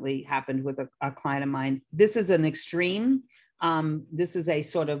recently happened with a client of mine. This is an extreme. This is a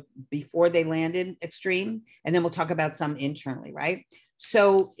sort of before they landed extreme, and then we'll talk about some internally, right?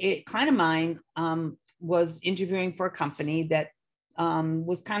 So a client of mine was interviewing for a company that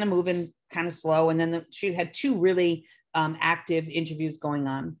was kind of moving kind of slow. And then she had two really active interviews going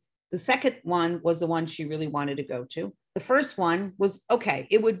on. The second one was the one she really wanted to go to. The first one was okay.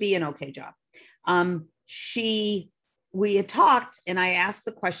 It would be an okay job. We had talked, and I asked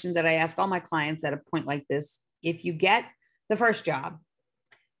the question that I ask all my clients at a point like this: if you get the first job,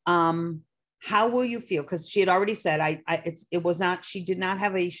 how will you feel? Because she had already said she did not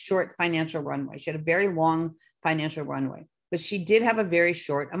have a short financial runway. She had a very long financial runway, but she did have a very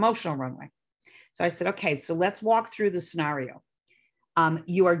short emotional runway. So I said, okay, so let's walk through the scenario.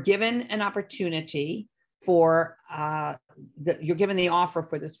 You are given an opportunity for, you're given the offer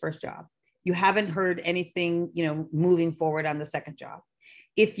for this first job. You haven't heard anything, moving forward on the second job.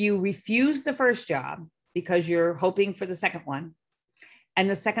 If you refuse the first job because you're hoping for the second one, and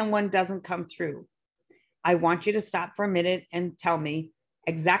the second one doesn't come through, I want you to stop for a minute and tell me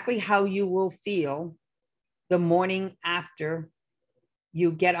exactly how you will feel the morning after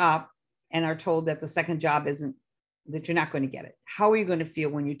you get up and are told that the second job that you're not going to get it. How are you going to feel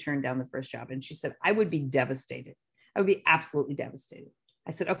when you turn down the first job? And she said, I would be devastated. I would be absolutely devastated.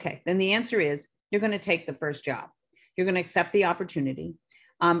 I said, okay, then the answer is you're going to take the first job. You're going to accept the opportunity.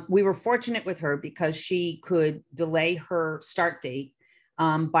 We were fortunate with her because she could delay her start date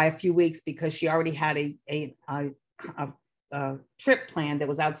by a few weeks because she already had a trip planned that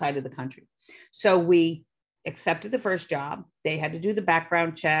was outside of the country. So we accepted the first job. They had to do the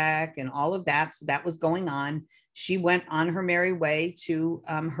background check and all of that. So that was going on. She went on her merry way to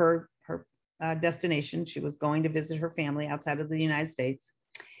her destination. She was going to visit her family outside of the United States.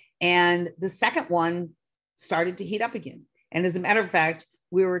 And the second one started to heat up again. And as a matter of fact,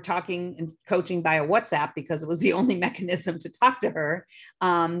 we were talking and coaching via WhatsApp because it was the only mechanism to talk to her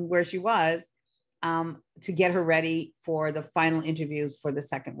where she was to get her ready for the final interviews for the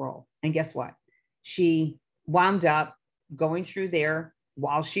second role. And guess what? She wound up going through there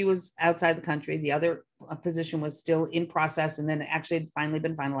while she was outside the country. The other position was still in process, and then it actually had finally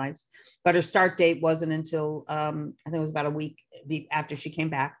been finalized. But her start date wasn't until I think it was about a week after she came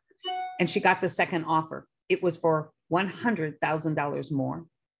back. And she got the second offer. It was for $100,000 more.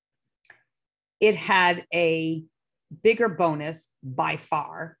 It had a bigger bonus by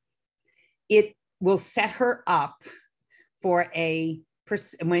far. It will set her up for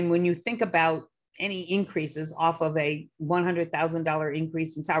when you think about any increases off of a $100,000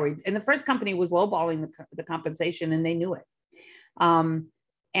 increase in salary. And the first company was lowballing the compensation, and they knew it.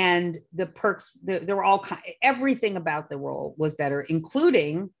 And the perks, there were everything about the role was better,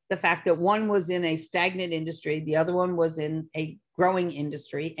 including the fact that one was in a stagnant industry, the other one was in a growing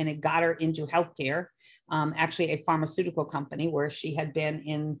industry, and it got her into healthcare, actually a pharmaceutical company where she had been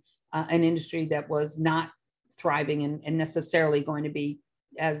in an industry that was not thriving and necessarily going to be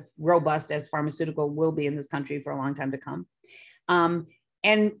as robust as pharmaceutical will be in this country for a long time to come.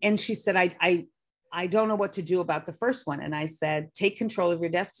 And she said, I don't know what to do about the first one. And I said, take control of your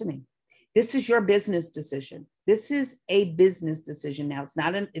destiny. This is your business decision. This is a business decision now.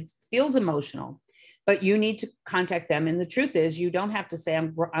 It feels emotional, but you need to contact them. And the truth is, you don't have to say,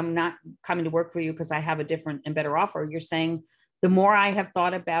 I'm not coming to work for you because I have a different and better offer. You're saying, the more I have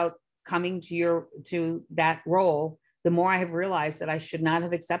thought about coming to that role, the more I have realized that I should not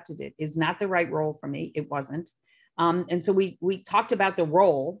have accepted it. It's not the right role for me. It wasn't. And so we talked about the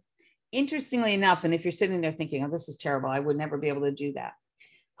role. Interestingly enough, and if you're sitting there thinking, oh, this is terrible, I would never be able to do that.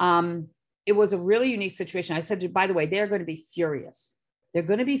 It was a really unique situation. I said, by the way, they're going to be furious. They're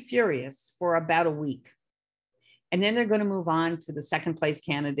going to be furious for about a week. And then they're going to move on to the second place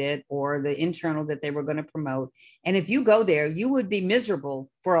candidate or the internal that they were going to promote. And if you go there, you would be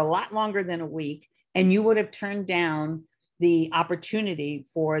miserable for a lot longer than a week. And you would have turned down the opportunity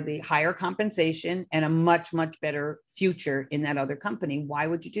for the higher compensation and a much, much better future in that other company. Why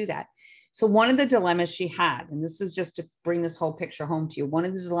would you do that? So one of the dilemmas she had, and this is just to bring this whole picture home to you, one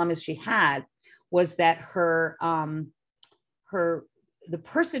of the dilemmas she had was that the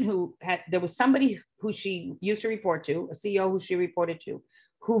person there was somebody who she used to report to, a CEO who she reported to,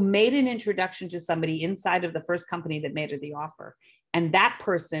 who made an introduction to somebody inside of the first company that made her the offer. And that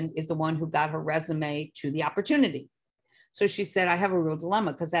person is the one who got her resume to the opportunity. So she said, I have a real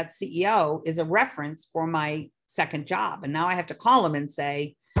dilemma because that CEO is a reference for my second job. And now I have to call him and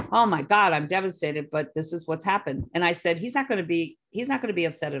say, oh my God, I'm devastated, but this is what's happened. And I said, he's not going to be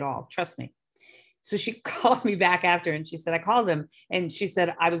upset at all. Trust me. So she called me back after and she said, I called him and she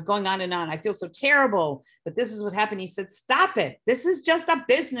said, I was going on and on. I feel so terrible, but this is what happened. He said, stop it. This is just a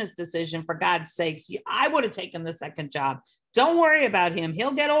business decision, for God's sakes. I would have taken the second job. Don't worry about him.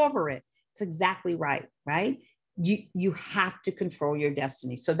 He'll get over it. It's exactly right, right? You have to control your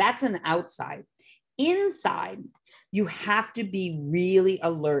destiny. So that's an outside. Inside, You have to be really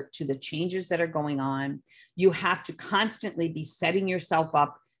alert to the changes that are going on. You have to constantly be setting yourself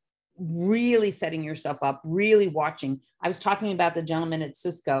up, really setting yourself up, really watching. I was talking about the gentleman at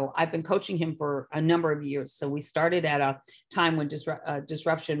Cisco. I've been coaching him for a number of years. So we started at a time when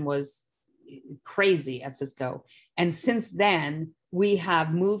disruption was crazy at Cisco. And since then, we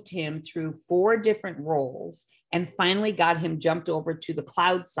have moved him through 4 different roles and finally got him jumped over to the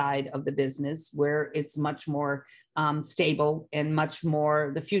cloud side of the business, where it's much more stable and much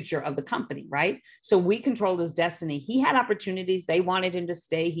more the future of the company, right? So we controlled his destiny. He had opportunities. They wanted him to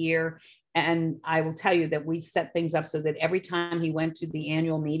stay here. And I will tell you that we set things up so that every time he went to the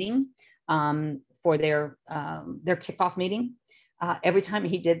annual meeting for their kickoff meeting, every time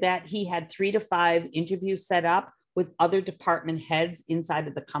he did that, he had 3 to 5 interviews set up with other department heads inside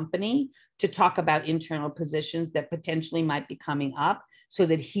of the company to talk about internal positions that potentially might be coming up, so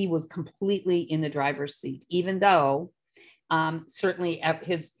that he was completely in the driver's seat, even though certainly at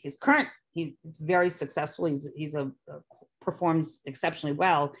his current, he's very successful. He's performs exceptionally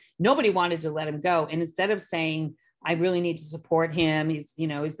well. Nobody wanted to let him go. And instead of saying, I really need to support him, he's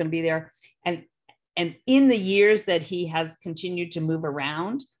going to be there. And in the years that he has continued to move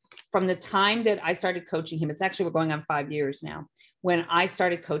around, from the time that I started coaching him, it's actually, we're going on 5 years now. When I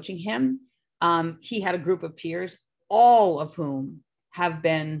started coaching him, he had a group of peers, all of whom have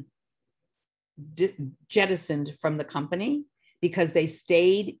been jettisoned from the company because they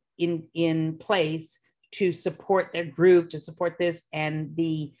stayed in place to support their group, to support this, and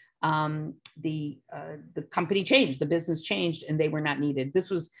the company changed, the business changed, and they were not needed. This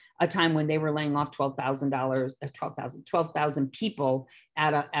was a time when they were laying off 12,000 people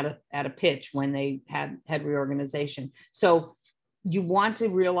at a pitch when they had reorganization. So you want to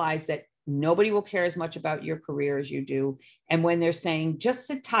realize that nobody will care as much about your career as you do. And when they're saying, just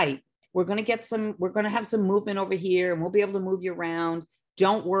sit tight, we're going to have some movement over here and we'll be able to move you around.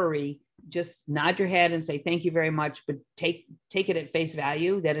 Don't worry. Just nod your head and say, thank you very much, but take it at face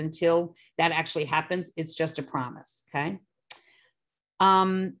value that until that actually happens, it's just a promise. Okay.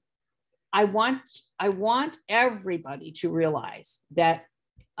 I want everybody to realize that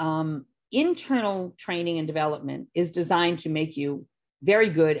internal training and development is designed to make you very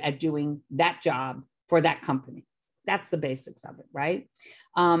good at doing that job for that company. That's the basics of it, right?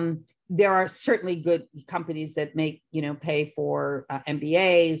 There are certainly good companies that pay for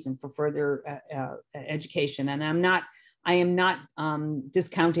MBAs and for further education. And I am not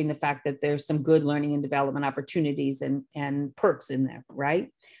discounting the fact that there's some good learning and development opportunities and perks in there,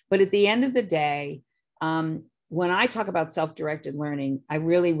 right? But at the end of the day, when I talk about self-directed learning, I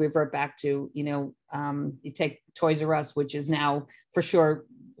really revert back to, you take Toys R Us, which is now for sure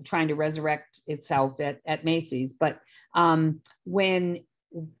trying to resurrect itself at Macy's. But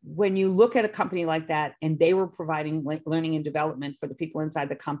when you look at a company like that, and they were providing learning and development for the people inside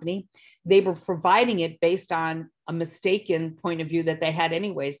the company, they were providing it based on a mistaken point of view that they had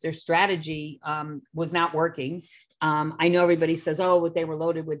anyways. Their strategy was not working. I know everybody says, oh, they were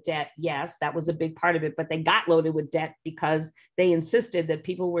loaded with debt. Yes, that was a big part of it, but they got loaded with debt because they insisted that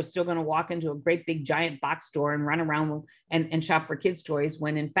people were still going to walk into a great big giant box store and run around and shop for kids' toys,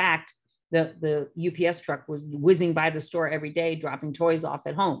 when in fact, the UPS truck was whizzing by the store every day, dropping toys off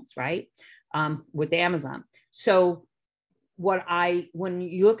at homes, right? With Amazon. So when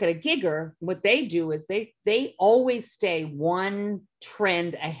you look at a gigger, what they do is they always stay one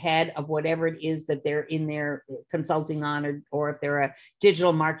trend ahead of whatever it is that they're in there consulting on, or if they're a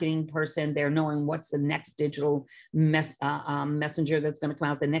digital marketing person, they're knowing what's the next digital messenger that's going to come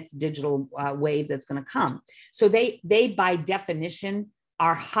out, the next digital wave that's going to come. So they by definition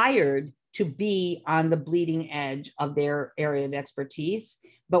are hired to be on the bleeding edge of their area of expertise.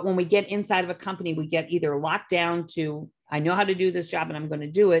 But when we get inside of a company, we get either locked down to, I know how to do this job and I'm going to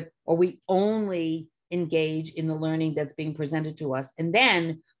do it, or we only engage in the learning that's being presented to us. And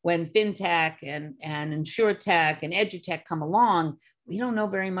then when fintech and insurtech and edutech come along, we don't know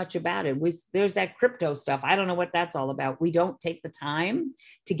very much about it. There's that crypto stuff. I don't know what that's all about. We don't take the time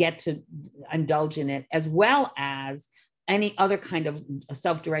to get to indulge in it, as well as any other kind of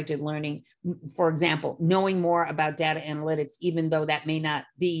self-directed learning. For example, knowing more about data analytics, even though that may not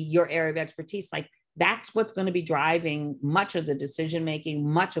be your area of expertise, like that's what's going to be driving much of the decision-making,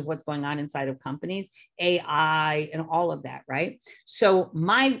 much of what's going on inside of companies, AI and all of that, right? So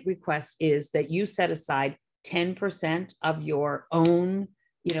my request is that you set aside 10% of your own,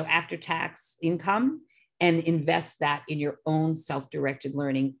 after-tax income and invest that in your own self-directed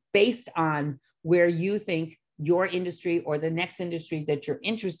learning based on where you think your industry or the next industry that you're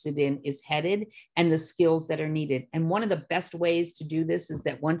interested in is headed and the skills that are needed. And one of the best ways to do this is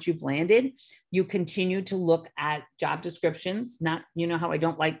that once you've landed, you continue to look at job descriptions. Not, you know how I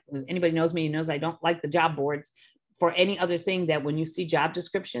don't like, anybody knows me, knows I don't like the job boards for any other thing, that when you see job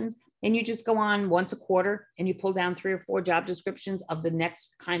descriptions and you just go on once a quarter and you pull down 3 or 4 job descriptions of the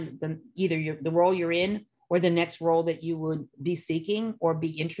next kind of either the role you're in or the next role that you would be seeking or be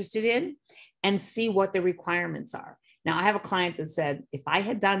interested in, and see what the requirements are. Now, I have a client that said, if I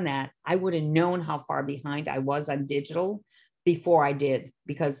had done that, I would have known how far behind I was on digital before I did,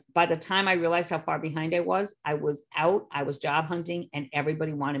 because by the time I realized how far behind I was out, I was job hunting, and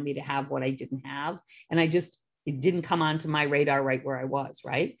everybody wanted me to have what I didn't have. And it didn't come onto my radar right where I was,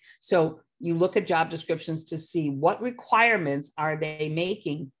 right? So you look at job descriptions to see what requirements are they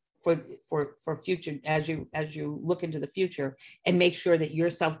making for future, as you look into the future, and make sure that your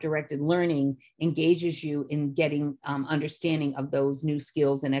self-directed learning engages you in getting understanding of those new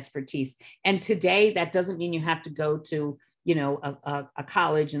skills and expertise. And today, that doesn't mean you have to go to, you know, a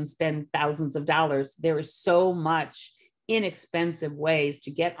college and spend thousands of dollars. There is so much inexpensive ways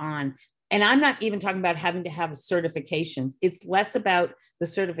to get on. And I'm not even talking about having to have certifications. It's less about the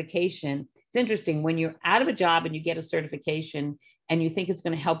certification. It's interesting, when you're out of a job and you get a certification and you think it's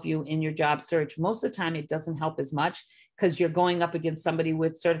going to help you in your job search, most of the time it doesn't help as much, because you're going up against somebody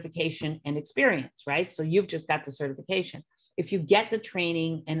with certification and experience, right? So you've just got the certification. If you get the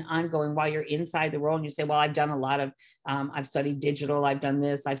training and ongoing while you're inside the role, and you say, well, I've done a lot of, I've studied digital, I've done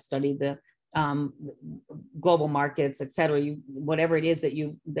this, I've studied the global markets, et cetera, whatever it is that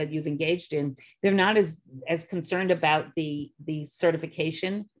you've engaged in, they're not as concerned about the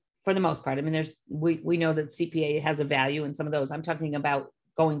certification for the most part. I mean, we know that CPA has a value in some of those. I'm talking about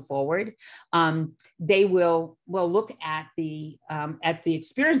going forward. They will look at the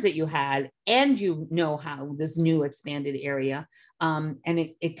experience that you had, and you know how this new expanded area, and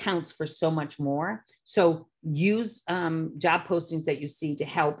it counts for so much more. So use job postings that you see to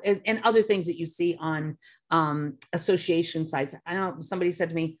help, and other things that you see on association sites. I know somebody said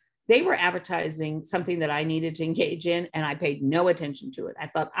to me, they were advertising something that I needed to engage in, and I paid no attention to it. I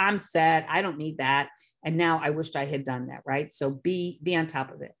thought, I'm set, I don't need that. And now I wished I had done that, right? So be on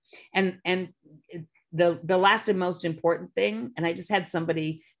top of it. And the last and most important thing, and I just had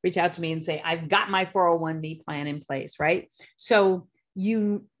somebody reach out to me and say, I've got my 401(b) plan in place, right? So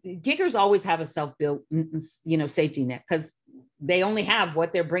giggers always have a self-built, you know, safety net, because they only have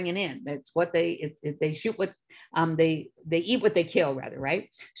what they're bringing in. That's what they shoot what they eat what they kill, rather, right?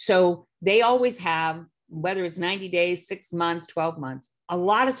 So they always have, whether it's 90 days, 6 months, 12 months. A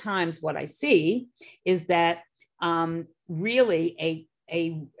lot of times what I see is that really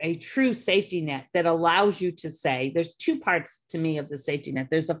a true safety net that allows you to say, there's 2 parts to me of the safety net.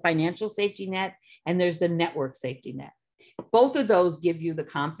 There's a financial safety net, and there's the network safety net. Both of those give you the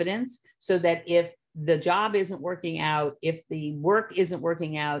confidence so that if the job isn't working out, if the work isn't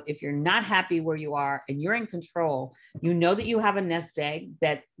working out, if you're not happy where you are and you're in control, you know that you have a nest egg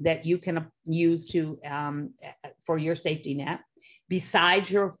that you can use to for your safety net,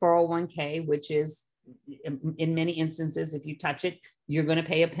 besides your 401(k), which is, in many instances, if you touch it, you're going to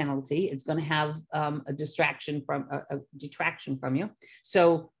pay a penalty. It's going to have a detraction from you.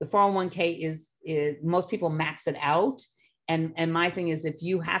 So the 401(k) is most people max it out. And my thing is, if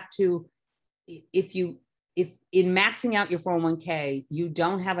in maxing out your 401(k), you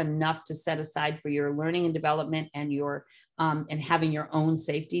don't have enough to set aside for your learning and development and your and having your own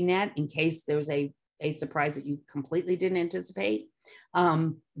safety net in case there's a surprise that you completely didn't anticipate,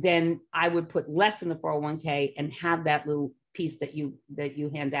 then I would put less in the 401(k) and have that little piece that you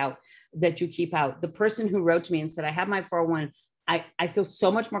hand out, that you keep out. The person who wrote to me and said, I have my 401, I feel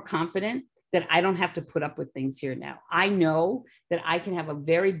so much more confident that I don't have to put up with things here now. I know that I can have a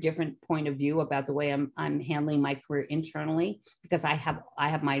very different point of view about the way I'm handling my career internally, because I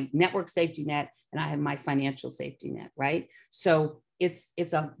have my network safety net and I have my financial safety net, right? So it's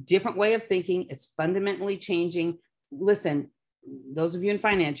a different way of thinking. It's fundamentally changing. Listen, those of you in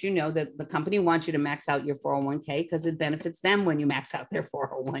finance, you know that the company wants you to max out your 401(k) because it benefits them when you max out their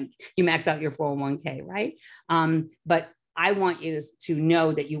 401. You max out your 401(k), right? But I want you to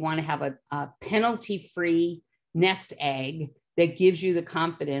know that you want to have a penalty-free nest egg that gives you the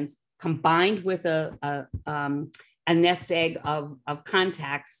confidence, combined with a nest egg of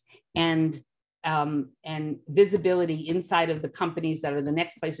contacts and visibility inside of the companies that are the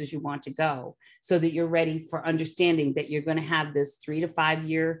next places you want to go, so that you're ready for understanding that you're going to have this 3 to 5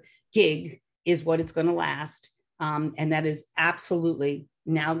 year gig is what it's going to last. And that is absolutely,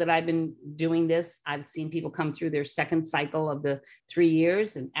 now that I've been doing this, I've seen people come through their second cycle of the 3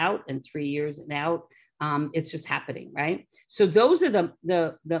 years and out and 3 years and out. It's just happening, right? So those are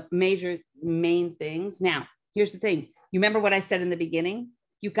the major main things. Now, here's the thing. You remember what I said in the beginning?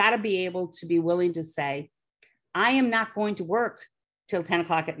 You got to be able to be willing to say, I am not going to work till 10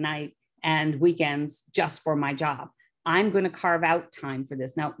 o'clock at night and weekends just for my job. I'm going to carve out time for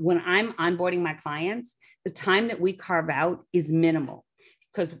this. Now, when I'm onboarding my clients, the time that we carve out is minimal.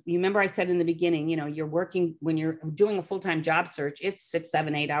 Because you remember I said in the beginning, you know, you're working, when you're doing a full-time job search, it's 6,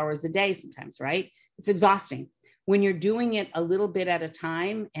 7, 8 hours a day sometimes, right? It's exhausting. When you're doing it a little bit at a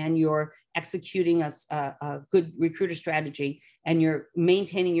time and you're executing a good recruiter strategy and you're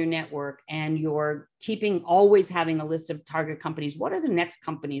maintaining your network and you're always having a list of target companies, what are the next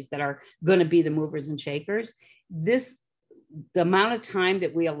companies that are going to be the movers and shakers? The amount of time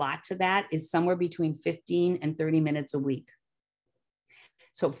that we allot to that is somewhere between 15 and 30 minutes a week.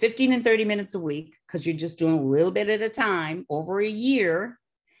 So 15 and 30 minutes a week, because you're just doing a little bit at a time over a year,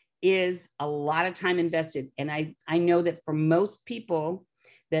 is a lot of time invested. And I know that for most people,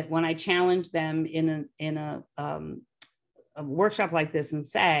 that when I challenge them in a workshop like this and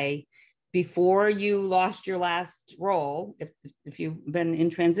say, before you lost your last role, if you've been in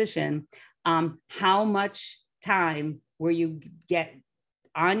transition, how much time were you get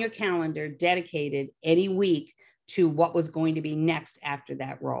on your calendar dedicated any week to what was going to be next after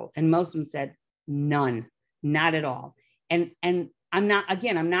that role? And most of them said none, not at all. And I'm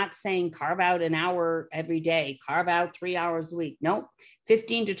not saying carve out an hour every day, carve out 3 hours a week. Nope,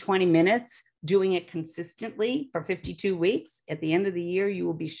 15 to 20 minutes, doing it consistently for 52 weeks. At the end of the year, you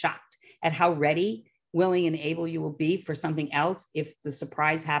will be shocked at how ready, willing, and able you will be for something else if the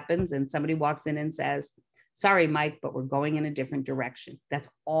surprise happens and somebody walks in and says, sorry, Mike, but we're going in a different direction. That's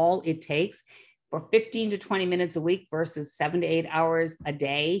all it takes. For 15 to 20 minutes a week versus 7 to 8 hours a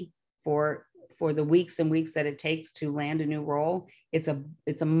day for the weeks and weeks that it takes to land a new role, it's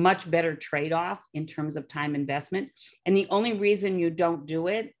a much better trade-off in terms of time investment. And the only reason you don't do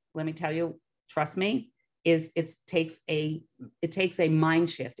it, let me tell you, trust me, is it takes a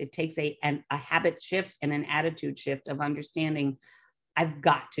mind shift. It takes a habit shift and an attitude shift of understanding, I've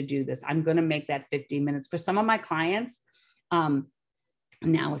got to do this. I'm going to make that 15 minutes. For some of my clients,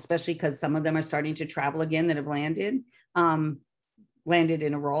 now, especially because some of them are starting to travel again that have landed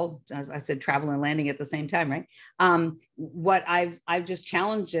in a role. As I said, travel and landing at the same time, right? What I've just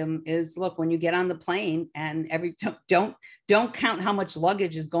challenged them is, look, when you get on the plane and don't count how much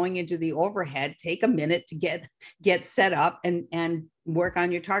luggage is going into the overhead. Take a minute to get set up and work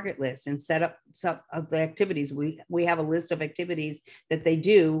on your target list and set up the activities. We have a list of activities that they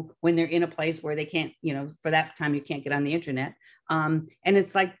do when they're in a place where they can't, for that time you can't get on the internet. And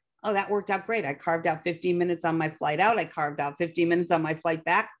it's like, oh, that worked out great. I carved out 15 minutes on my flight out. I carved out 15 minutes on my flight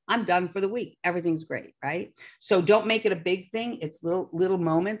back. I'm done for the week. Everything's great, right? So don't make it a big thing. It's little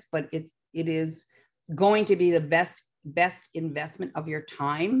moments, but it is going to be the best investment of your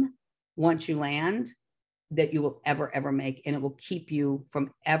time once you land that you will ever make. And it will keep you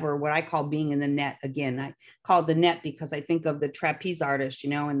from ever, what I call being in the net. Again, I call it the net because I think of the trapeze artists,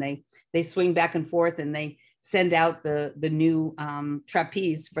 and they swing back and forth and they send out the new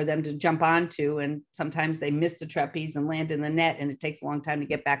trapeze for them to jump onto. And sometimes they miss the trapeze and land in the net and it takes a long time to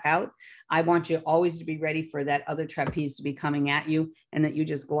get back out. I want you always to be ready for that other trapeze to be coming at you and that you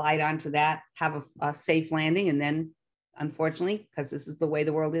just glide onto that, have a safe landing. And then unfortunately, because this is the way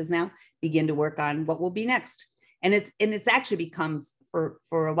the world is now, begin to work on what will be next. And it's actually becomes, for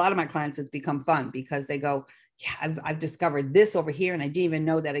a lot of my clients, it's become fun because they go, yeah, I've discovered this over here and I didn't even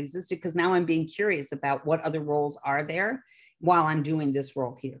know that existed, because now I'm being curious about what other roles are there while I'm doing this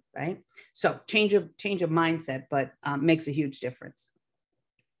role here, right? So change of mindset, but makes a huge difference.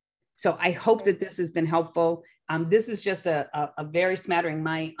 So I hope that this has been helpful. This is just a very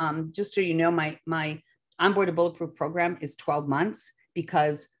smattering. Just so you know, my Onboarded Bulletproof program is 12 months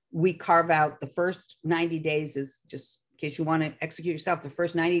because we carve out the first 90 days is just, in case you want to execute yourself, the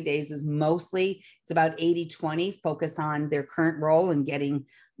first 90 days is mostly, it's about 80-20, focus on their current role and getting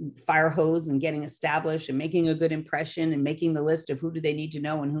fire hose and getting established and making a good impression and making the list of who do they need to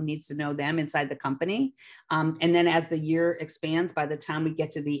know and who needs to know them inside the company. And then as the year expands, by the time we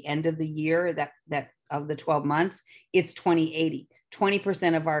get to the end of the year, that of the 12 months, it's 20-80.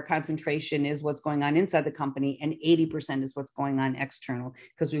 20% of our concentration is what's going on inside the company and 80% is what's going on external,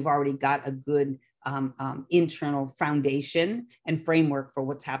 because we've already got a good internal foundation and framework for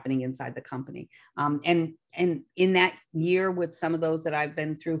what's happening inside the company. And in that year, with some of those that I've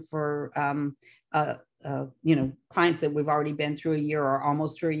been through for, clients that we've already been through a year or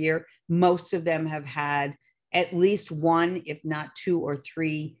almost through a year, most of them have had at least one, if not 2 or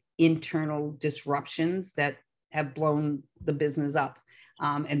 3 internal disruptions that have blown the business up.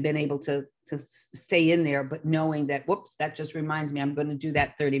 and been able to stay in there, but knowing that, whoops, that just reminds me, I'm going to do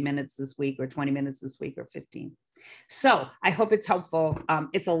that 30 minutes this week or 20 minutes this week or 15. So I hope it's helpful.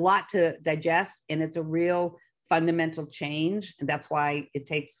 It's a lot to digest, and it's a real fundamental change. And that's why it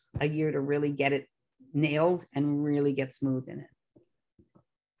takes a year to really get it nailed and really get smooth in it.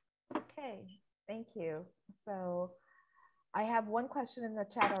 Okay, thank you. So I have one question in the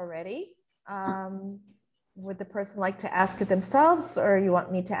chat already. Would the person like to ask it themselves, or you want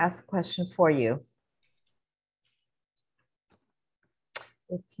me to ask a question for you?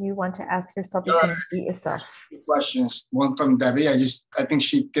 If you want to ask yourself, you can unmute yourself. Questions. One from Debbie. I think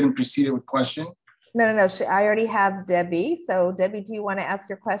she didn't precede it with question. No. I already have Debbie. So Debbie, do you want to ask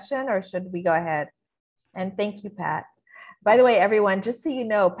your question, or should we go ahead? And thank you, Pat. By the way, everyone, just so you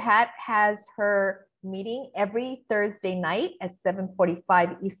know, Pat has her meeting every Thursday night at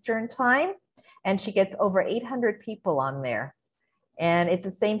 7:45 Eastern time, and she gets over 800 people on there. And it's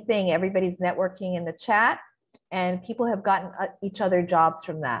the same thing. Everybody's networking in the chat, and people have gotten each other jobs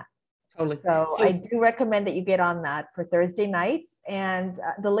from that. Totally. So I do recommend that you get on that for Thursday nights. And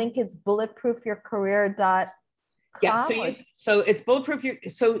the link is bulletproofyourcareer.com. Yeah, so it's Bulletproof Your,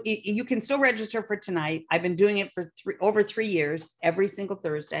 so you can still register for tonight. I've been doing it for over 3 years, every single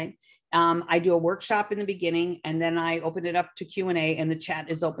Thursday. I do a workshop in the beginning, and then I open it up to Q&A, and the chat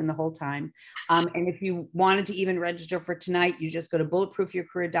is open the whole time. And if you wanted to even register for tonight, you just go to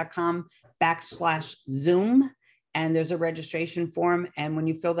bulletproofyourcareer.com/Zoom, and there's a registration form. And when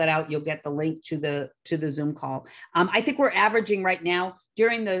you fill that out, you'll get the link to the Zoom call. I think we're averaging right now,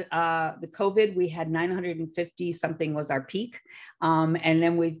 during the COVID, we had 950 something was our peak. And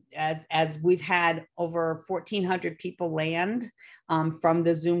then as we've had over 1,400 people land from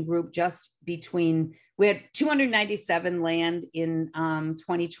the Zoom group, just between, we had 297 land in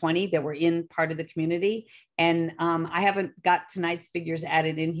 2020 that were in part of the community. And I haven't got tonight's figures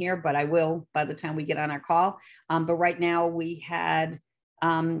added in here, but I will by the time we get on our call. But right now we had,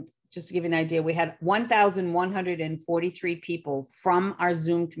 just to give you an idea, we had 1,143 people from our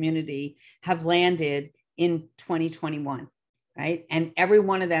Zoom community have landed in 2021, right? And every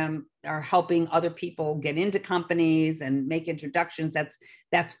one of them are helping other people get into companies and make introductions. That's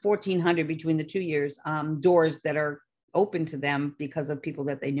 1,400 between the 2 years, doors that are open to them because of people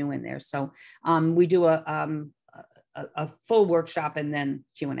that they knew in there. So we do a full workshop and then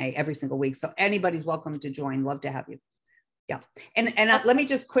Q&A every single week. So anybody's welcome to join. Love to have you. Yeah. And let me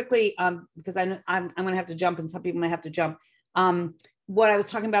just quickly, because I'm going to have to jump, and some people might have to jump. What I was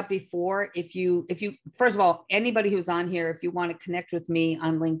talking about before, if you, first of all, anybody who's on here, if you want to connect with me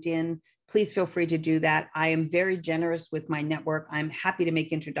on LinkedIn, please feel free to do that. I am very generous with my network. I'm happy to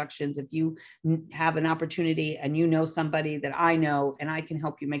make introductions. If you have an opportunity and you know somebody that I know and I can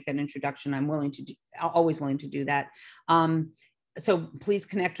help you make that introduction, I'm always willing to do that. So please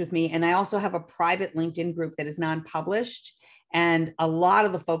connect with me. And I also have a private LinkedIn group that is non-published. And a lot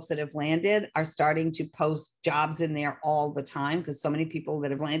of the folks that have landed are starting to post jobs in there all the time, because so many people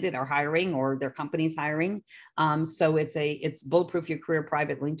that have landed are hiring, or their company's hiring. So it's Bulletproof Your Career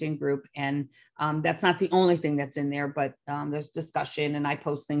private LinkedIn group. And that's not the only thing that's in there, but there's discussion, and I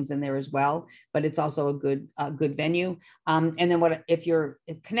post things in there as well. But it's also a good venue. And then if you're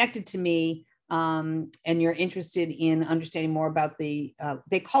connected to me, and you're interested in understanding more about they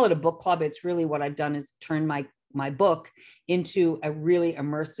call it a book club. It's really, what I've done is turn my book into a really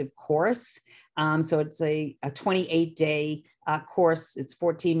immersive course. So it's a 28-day course. It's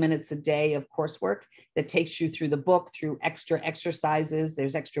 14 minutes a day of coursework that takes you through the book, through extra exercises.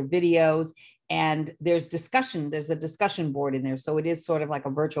 There's extra videos, and there's discussion. There's a discussion board in there. So it is sort of like a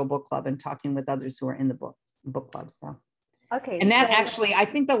virtual book club and talking with others who are in the book club. So. Okay. And that actually, I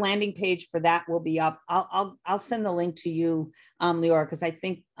think the landing page for that will be up. I'll send the link to you, Leora, because I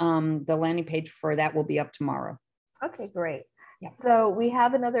think the landing page for that will be up tomorrow. Okay, great. Yeah. So we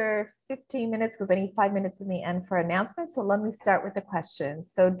have another 15 minutes because I need 5 minutes in the end for announcements. So let me start with the questions.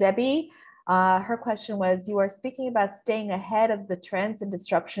 So Debbie, her question was, you are speaking about staying ahead of the trends and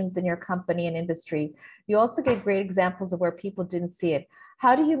disruptions in your company and industry. You also gave great examples of where people didn't see it.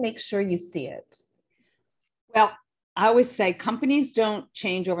 How do you make sure you see it? Well, I always say companies don't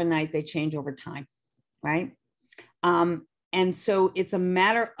change overnight, they change over time, right? And so it's a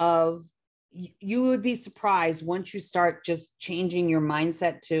matter of, you would be surprised once you start just changing your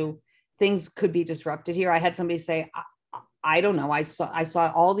mindset to things could be disrupted here. I had somebody say, I don't know, I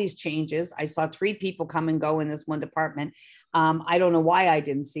saw all these changes. I saw 3 people come and go in this one department. I don't know why I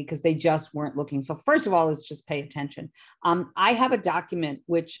didn't see, because they just weren't looking. So first of all, let's just pay attention. I have a document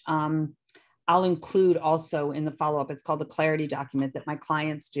which I'll include also in the follow-up, it's called the clarity document that my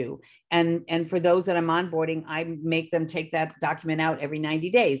clients do. And for those that I'm onboarding, I make them take that document out every 90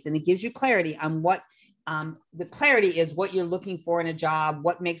 days. And it gives you clarity on what the clarity is, what you're looking for in a job,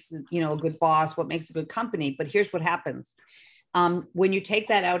 what makes, a good boss, what makes a good company. But here's what happens. When you take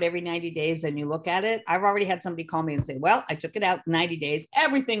that out every 90 days and you look at it, I've already had somebody call me and say, well, I took it out 90 days.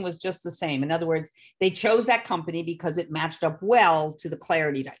 Everything was just the same. In other words, they chose that company because it matched up well to the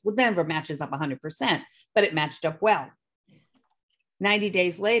clarity. Well, never matches up 100%, but it matched up well. 90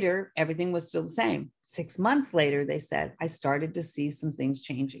 days later, everything was still the same. 6 months later, they said, I started to see some things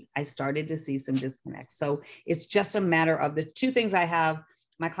changing. I started to see some disconnects. So it's just a matter of the two things I have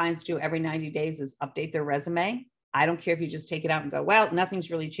my clients do every 90 days is update their resume. I don't care if you just take it out and go, well,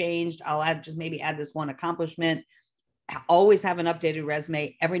 nothing's really changed. I'll maybe add this one accomplishment. Always have an updated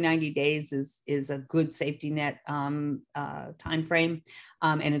resume. Every 90 days is a good safety net time frame.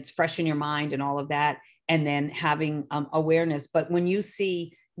 And it's fresh in your mind and all of that. And then having awareness. But when you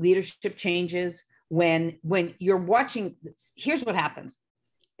see leadership changes, when you're watching, here's what happens.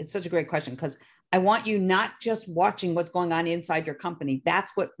 It's such a great question because I want you not just watching what's going on inside your company.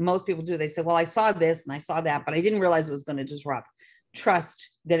 That's what most people do. They say, well, I saw this and I saw that, but I didn't realize it was going to disrupt. Trust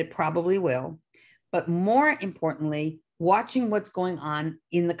that it probably will. But more importantly, watching what's going on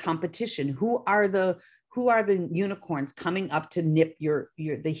in the competition. Who are the unicorns coming up to nip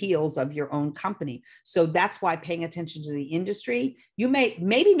the heels of your own company? So that's why paying attention to the industry,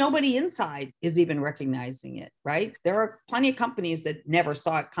 maybe nobody inside is even recognizing it, right? There are plenty of companies that never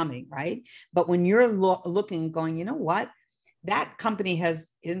saw it coming, right? But when you're looking and going, you know what? That company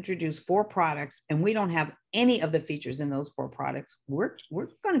has introduced 4 products and we don't have any of the features in those 4 products. We're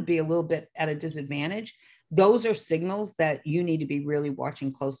going to be a little bit at a disadvantage. Those are signals that you need to be really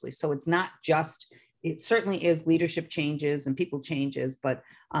watching closely. So it's not just, it certainly is leadership changes and people changes, but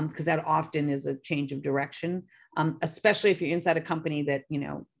because that often is a change of direction, especially if you're inside a company that,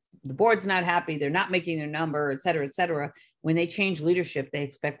 the board's not happy, they're not making their number, et cetera, et cetera. When they change leadership, they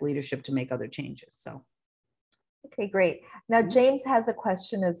expect leadership to make other changes. So. Okay, great. Now, James has a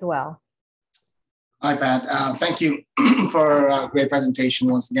question as well. Hi, Pat. Thank you for a great presentation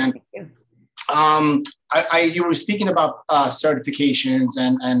once again. You were speaking about certifications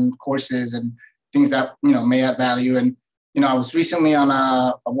and courses and things that, may add value. And, I was recently on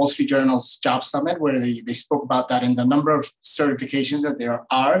a Wall Street Journal's job summit where they spoke about that and the number of certifications that there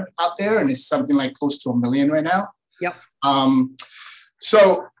are out there. And it's something like close to 1 million right now. Yep.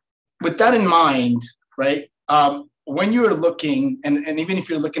 So with that in mind, right, when you're looking, and even if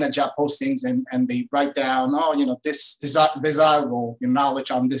you're looking at job postings and they write down, this desirable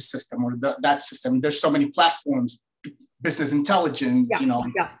knowledge on this system or that system, there's so many platforms, business intelligence,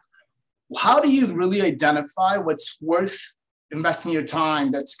 how do you really identify what's worth investing your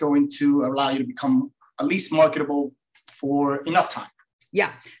time that's going to allow you to become at least marketable for enough time?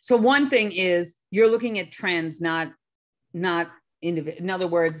 Yeah. So one thing is you're looking at trends, not individual. In other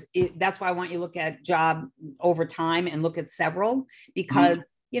words, that's why I want you to look at job over time and look at several, because,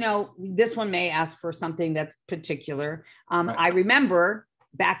 this one may ask for something that's particular. Right. I remember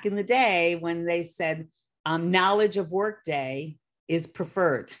back in the day when they said knowledge of Workday is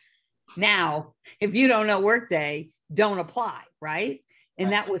preferred. Now, if you don't know Workday, don't apply, right?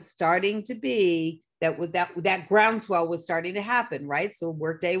 And that was starting to be, that groundswell was starting to happen, right? So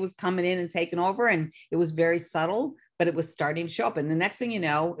Workday was coming in and taking over, and it was very subtle, but it was starting to show up. And the next thing you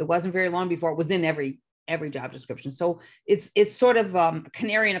know, it wasn't very long before it was in every job description. So it's sort of a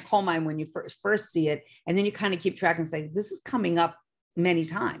canary in a coal mine when you first see it, and then you kind of keep track and say, this is coming up many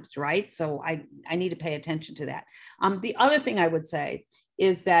times, right? So I need to pay attention to that. The other thing I would say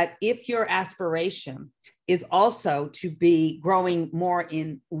is that if your aspiration is also to be growing more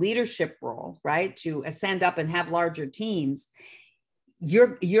in leadership role, right, to ascend up and have larger teams,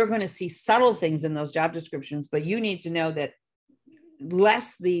 you're going to see subtle things in those job descriptions, but you need to know that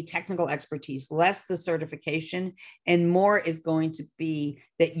less the technical expertise, less the certification, and more is going to be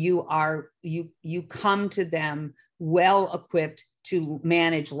that you come to them well equipped to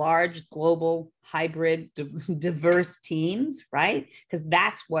manage large, global, hybrid, diverse teams, right? Because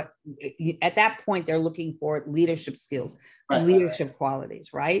that's what, at that point, they're looking for leadership skills, leadership qualities,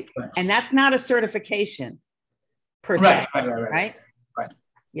 right? And that's not a certification per se, right?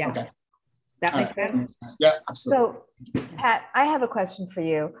 Yeah. Okay. That makes sense? Yeah, absolutely. So, Pat, I have a question for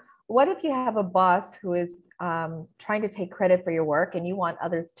you. What if you have a boss who is trying to take credit for your work and you want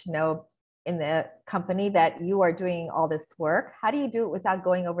others to know in the company that you are doing all this work? How do you do it without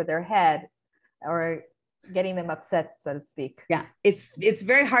going over their head or getting them upset, so to speak? Yeah, it's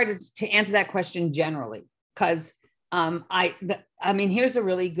very hard to answer that question generally, because I mean, here's a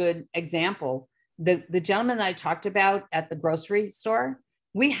really good example. The gentleman that I talked about at the grocery store,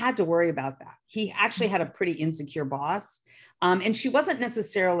 we had to worry about that. He actually had a pretty insecure boss. And she wasn't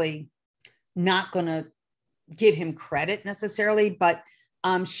necessarily not going to give him credit necessarily, but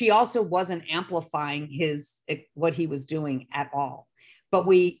she also wasn't amplifying what he was doing at all. But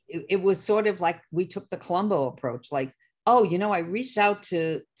it was sort of like we took the Columbo approach, like, oh, I reached out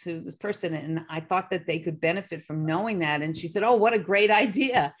to this person and I thought that they could benefit from knowing that. And she said, oh, what a great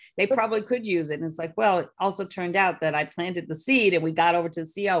idea. They probably could use it. And it's like, well, it also turned out that I planted the seed and we got over to the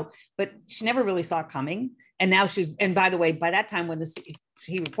CEO, but she never really saw it coming. And now and by the way, by that time, when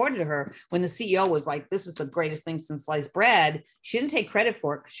he reported to her, when the CEO was like, this is the greatest thing since sliced bread, she didn't take credit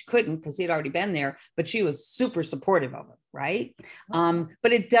for it because she couldn't, because he had already been there, but she was super supportive of it. Right.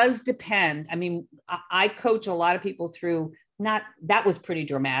 But it does depend. I mean, I coach a lot of people through that was pretty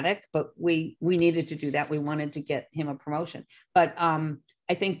dramatic, but we needed to do that. We wanted to get him a promotion. But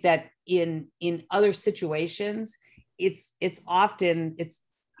I think that in other situations, it's often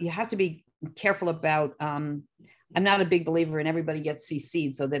you have to be careful about, I'm not a big believer in everybody gets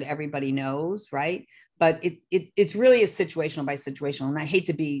CC'd so that everybody knows, right? But it's really a situational by situational.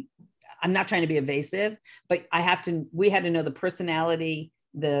 And I'm not trying to be evasive, but we had to know the personality,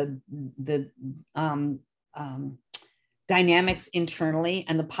 the dynamics internally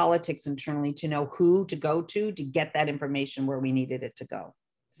and the politics internally to know who to go to get that information where we needed it to go.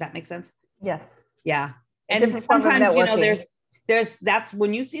 Does that make sense? Yes. Yeah. And sometimes, that's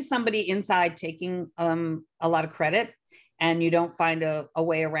when you see somebody inside taking a lot of credit and you don't find a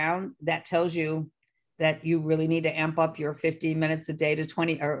way around, that tells you that you really need to amp up your 50 minutes a day to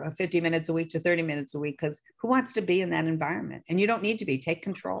 20 or 50 minutes a week to 30 minutes a week, because who wants to be in that environment? And you don't need to be. Take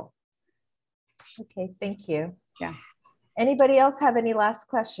control. Okay, thank you. Yeah. Anybody else have any last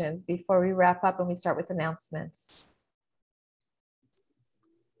questions before we wrap up and we start with announcements?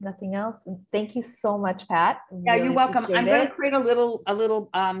 Nothing else? And thank you so much, Pat. Yeah, you're welcome. I'm going to create a little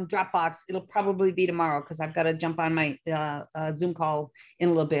Dropbox. It'll probably be tomorrow because I've got to jump on my Zoom call in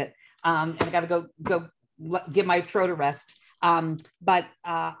a little bit. And I got to go give my throat a rest. But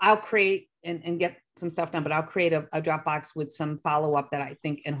I'll create and get some stuff done, but I'll create a Dropbox with some follow-up that I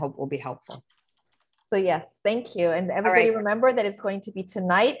think and hope will be helpful. So yes, thank you. And everybody remember that it's going to be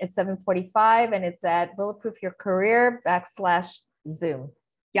tonight at 7:45 and it's at Bulletproof Your Career /Zoom.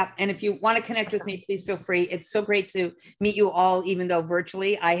 Yep. And if you want to connect with me, please feel free. It's so great to meet you all, even though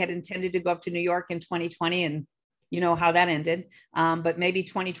virtually. I had intended to go up to New York in 2020 and you know how that ended, but maybe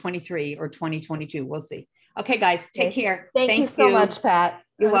 2023 or 2022. We'll see. Okay, guys, take care. Thank you so much, Pat.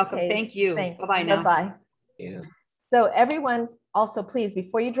 You're welcome. Thank you. Bye-bye now. Bye-bye. Yeah. So everyone, also, please,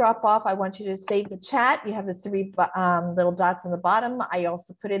 before you drop off, I want you to save the chat. You have the three little dots on the bottom. I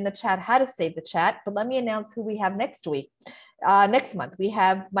also put in the chat how to save the chat, but let me announce who we have next week. Next month, we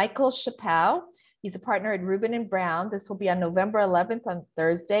have Michael Chappell. He's a partner at Rubin and Brown. This will be on November 11th on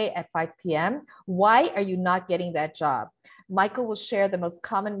Thursday at 5 p.m. Why are you not getting that job? Michael will share the most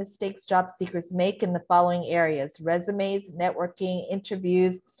common mistakes job seekers make in the following areas: resumes, networking,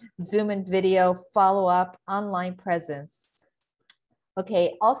 interviews, Zoom and video, follow-up, online presence.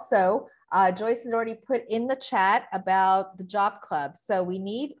 Okay, also, Joyce has already put in the chat about the job club. So we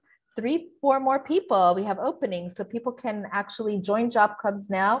need 3-4 more people. We have openings so people can actually join job clubs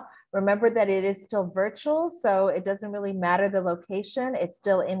now. Remember that it is still virtual, so it doesn't really matter the location. It's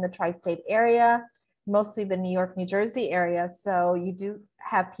still in the tri-state area, mostly the New York, New Jersey area. So you do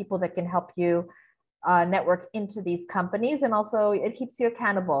have people that can help you network into these companies, and also it keeps you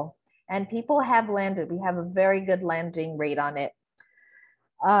accountable. And people have landed. We have a very good landing rate on it.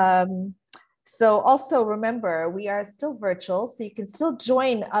 So also remember, we are still virtual, so you can still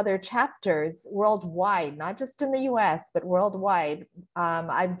join other chapters worldwide, not just in the US, but worldwide.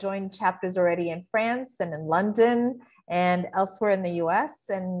 I've joined chapters already in France and in London and elsewhere in the US.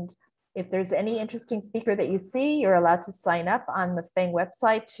 And if there's any interesting speaker that you see, you're allowed to sign up on the FANG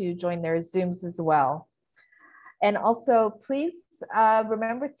website to join their Zooms as well. And also, please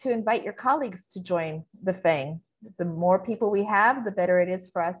remember to invite your colleagues to join the FANG. The more people we have, the better it is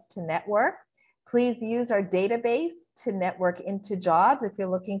for us to network. Please use our database to network into jobs. If you're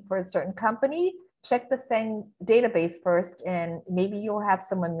looking for a certain company, check the FANG database first, and maybe you'll have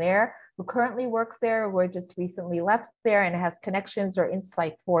someone there who currently works there or just recently left there and has connections or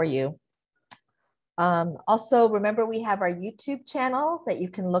insight for you. Also, remember we have our YouTube channel that you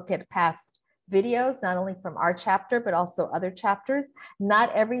can look at past videos, not only from our chapter, but also other chapters. Not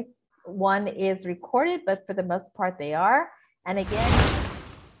every one is recorded, but for the most part they are. And again,